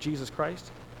birth of Jesus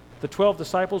Christ. The 12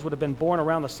 disciples would have been born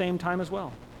around the same time as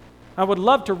well. I would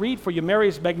love to read for you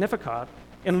Mary's Magnificat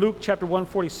in Luke chapter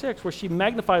 146, where she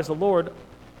magnifies the Lord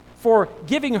for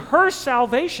giving her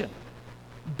salvation,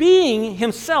 being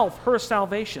himself her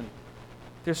salvation.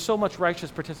 There's so much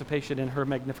righteous participation in her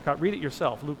Magnificat. Read it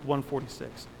yourself, Luke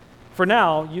 1:46. For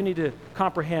now, you need to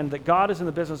comprehend that God is in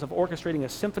the business of orchestrating a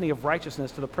symphony of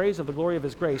righteousness to the praise of the glory of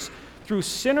his grace through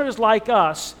sinners like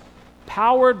us,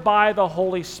 powered by the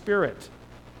Holy Spirit.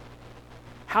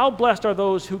 How blessed are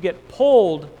those who get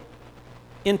pulled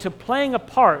into playing a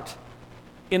part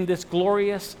in this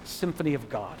glorious symphony of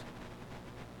God.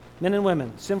 Men and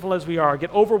women, sinful as we are,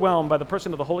 get overwhelmed by the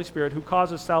person of the Holy Spirit who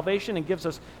causes salvation and gives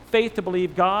us faith to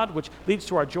believe God, which leads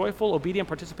to our joyful, obedient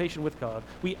participation with God.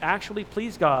 We actually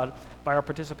please God by our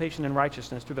participation in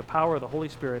righteousness through the power of the Holy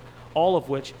Spirit, all of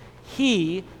which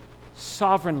he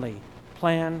sovereignly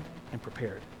planned and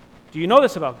prepared. Do you know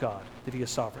this about God, that he is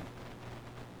sovereign?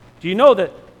 Do you know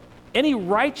that any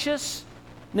righteousness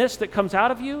that comes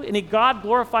out of you, any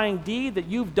God-glorifying deed that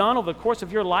you've done over the course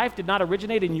of your life did not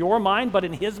originate in your mind, but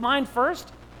in his mind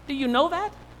first? Do you know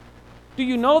that? Do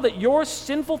you know that your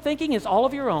sinful thinking is all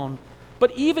of your own,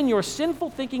 but even your sinful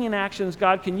thinking and actions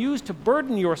God can use to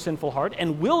burden your sinful heart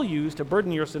and will use to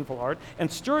burden your sinful heart and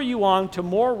stir you on to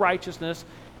more righteousness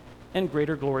and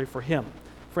greater glory for him?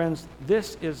 Friends,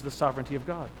 this is the sovereignty of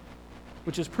God,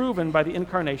 which is proven by the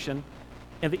incarnation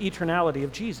and the eternality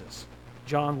of Jesus.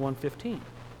 John 1:15.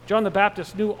 John the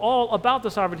Baptist knew all about the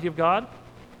sovereignty of God,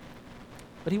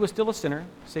 but he was still a sinner,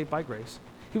 saved by grace.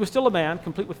 He was still a man,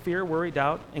 complete with fear, worry,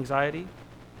 doubt, anxiety,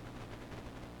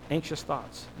 anxious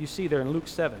thoughts. You see there in Luke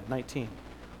 7:19,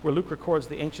 where Luke records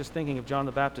the anxious thinking of John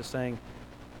the Baptist, saying,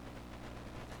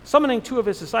 summoning 2 of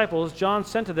his disciples, John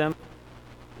sent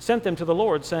them to the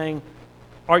Lord, saying,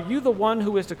 "Are you the one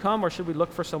who is to come, or should we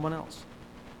look for someone else?"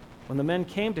 When the men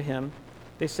came to him,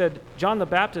 they said, "John the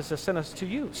Baptist has sent us to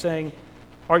you, saying,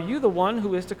 'Are you the one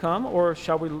who is to come, or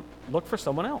shall we look for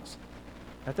someone else?'"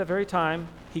 At that very time,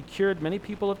 he cured many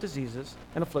people of diseases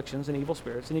and afflictions and evil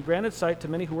spirits, and he granted sight to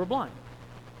many who were blind.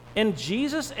 And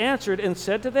Jesus answered and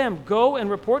said to them, "Go and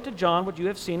report to John what you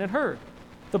have seen and heard.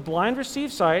 The blind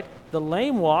receive sight, the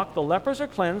lame walk, the lepers are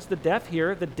cleansed, the deaf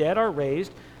hear, the dead are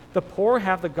raised, The poor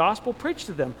have the gospel preached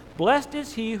to them. Blessed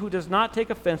is he who does not take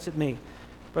offense at me.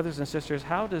 Brothers and sisters,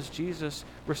 how does Jesus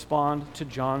respond to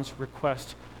John's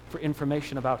request for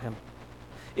information about him?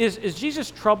 Is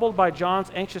Jesus troubled by John's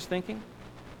anxious thinking?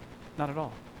 Not at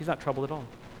all. He's not troubled at all.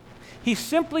 He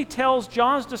simply tells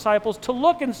John's disciples to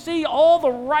look and see all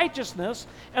the righteousness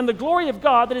and the glory of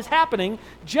God that is happening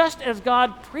just as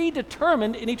God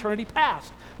predetermined in eternity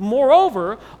past.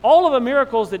 Moreover, all of the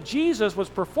miracles that Jesus was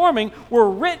performing were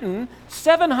written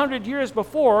 700 years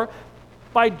before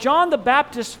by John the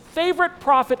Baptist's favorite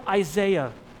prophet,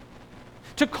 Isaiah.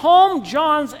 To calm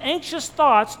John's anxious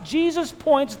thoughts, Jesus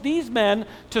points these men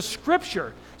to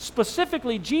Scripture.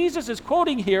 Specifically, Jesus is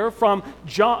quoting here from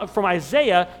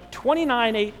Isaiah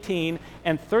 29:18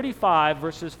 and 35,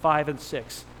 verses 5 and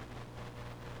 6.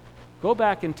 Go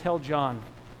back and tell John,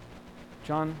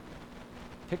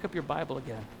 pick up your Bible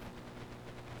again.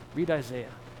 Read Isaiah.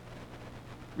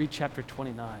 Read chapter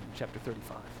 29, chapter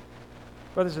 35.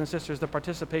 Brothers and sisters, the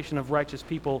participation of righteous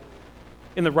people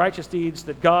in the righteous deeds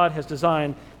that God has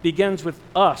designed begins with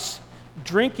us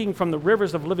drinking from the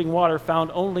rivers of living water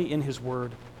found only in His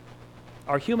Word.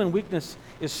 Our human weakness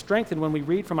is strengthened when we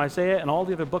read from Isaiah and all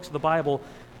the other books of the Bible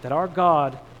that our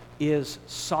God is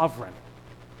sovereign.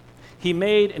 He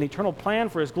made an eternal plan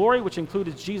for His glory, which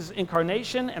included Jesus'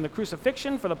 incarnation and the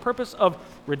crucifixion for the purpose of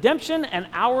redemption and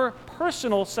our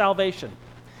personal salvation.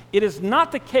 It is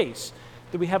not the case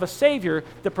that we have a Savior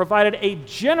that provided a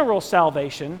general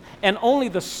salvation and only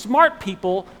the smart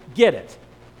people get it.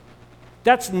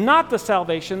 That's not the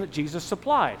salvation that Jesus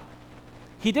supplied.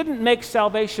 He didn't make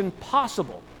salvation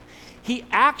possible. He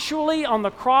actually, on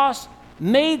the cross,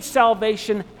 made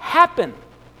salvation happen.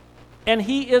 And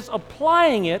He is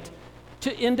applying it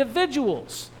to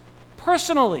individuals,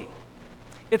 personally.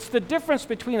 It's the difference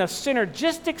between a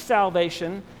synergistic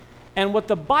salvation and what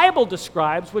the Bible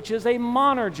describes, which is a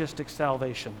monergistic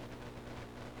salvation.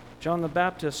 John the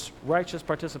Baptist's righteous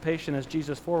participation as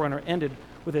Jesus' forerunner ended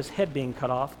with his head being cut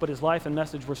off, but his life and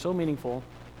message were so meaningful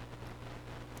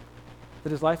that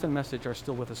his life and message are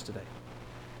still with us today.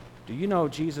 Do you know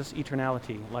Jesus'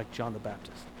 eternality like John the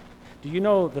Baptist? Do you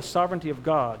know the sovereignty of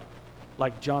God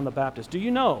like John the Baptist? Do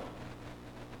you know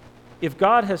if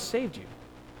God has saved you,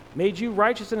 made you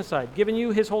righteous in His sight, given you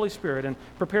His Holy Spirit, and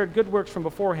prepared good works from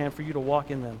beforehand for you to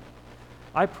walk in them?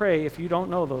 I pray, if you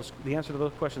don't know the answer to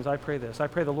those questions, I pray this. I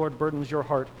pray the Lord burdens your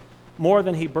heart more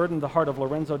than He burdened the heart of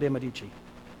Lorenzo de' Medici.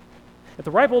 At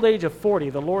the ripe old age of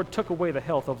 40, the Lord took away the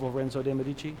health of Lorenzo de'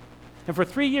 Medici. And for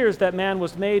 3 years, that man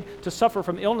was made to suffer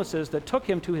from illnesses that took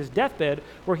him to his deathbed,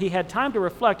 where he had time to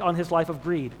reflect on his life of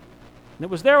greed. And it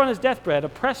was there on his deathbed,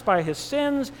 oppressed by his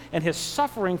sins and his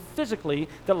suffering physically,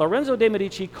 that Lorenzo de'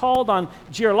 Medici called on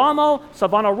Girolamo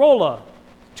Savonarola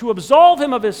to absolve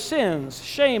him of his sins,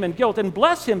 shame, and guilt, and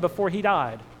bless him before he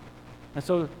died. And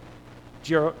so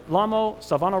Girolamo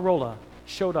Savonarola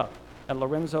showed up at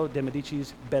Lorenzo de'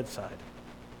 Medici's bedside.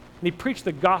 And he preached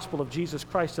the gospel of Jesus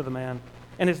Christ to the man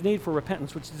and his need for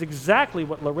repentance, which is exactly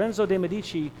what Lorenzo de'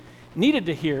 Medici needed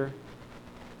to hear,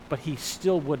 but he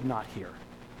still would not hear.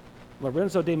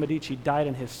 Lorenzo de' Medici died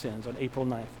in his sins on April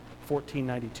 9th,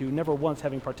 1492, never once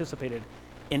having participated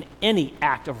in any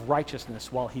act of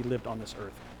righteousness while he lived on this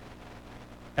earth.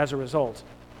 As a result,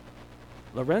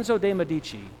 Lorenzo de'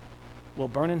 Medici will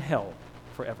burn in hell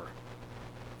forever.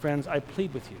 Friends, I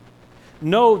plead with you,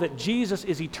 know that Jesus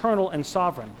is eternal and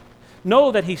sovereign.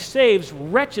 Know that He saves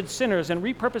wretched sinners and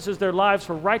repurposes their lives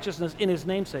for righteousness in His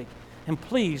namesake. And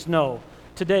please know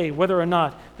today whether or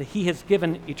not that He has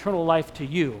given eternal life to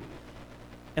you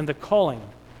and the calling,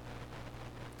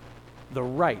 the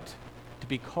right to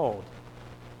be called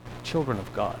children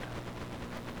of God.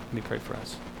 Let me pray for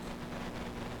us.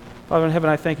 Father in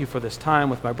heaven, I thank You for this time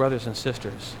with my brothers and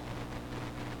sisters.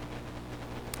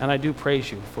 And I do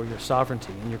praise You for Your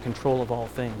sovereignty and Your control of all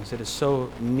things. It is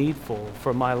so needful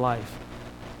for my life.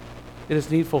 It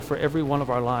is needful for every one of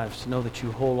our lives to know that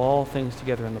You hold all things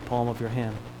together in the palm of Your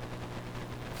hand.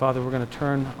 Father, we're going to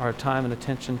turn our time and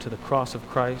attention to the cross of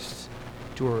Christ,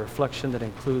 to a reflection that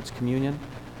includes communion.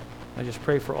 I just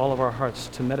pray for all of our hearts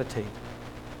to meditate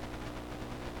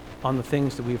on the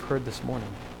things that we've heard this morning,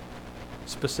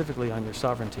 specifically on Your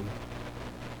sovereignty.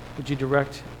 Would You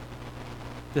direct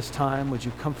this time? Would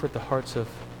You comfort the hearts of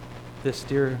this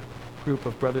dear group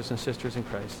of brothers and sisters in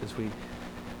Christ as we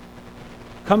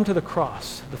come to the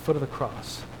cross, the foot of the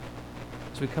cross,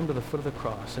 as we come to the foot of the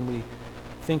cross and we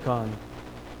think on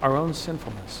our own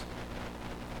sinfulness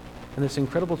and this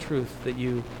incredible truth that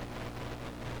You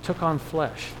took on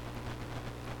flesh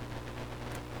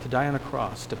to die on a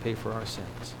cross to pay for our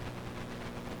sins.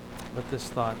 Let this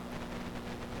thought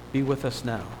be with us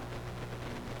now.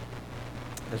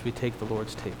 as we take the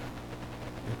Lord's table.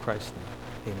 In Christ's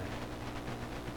name, amen.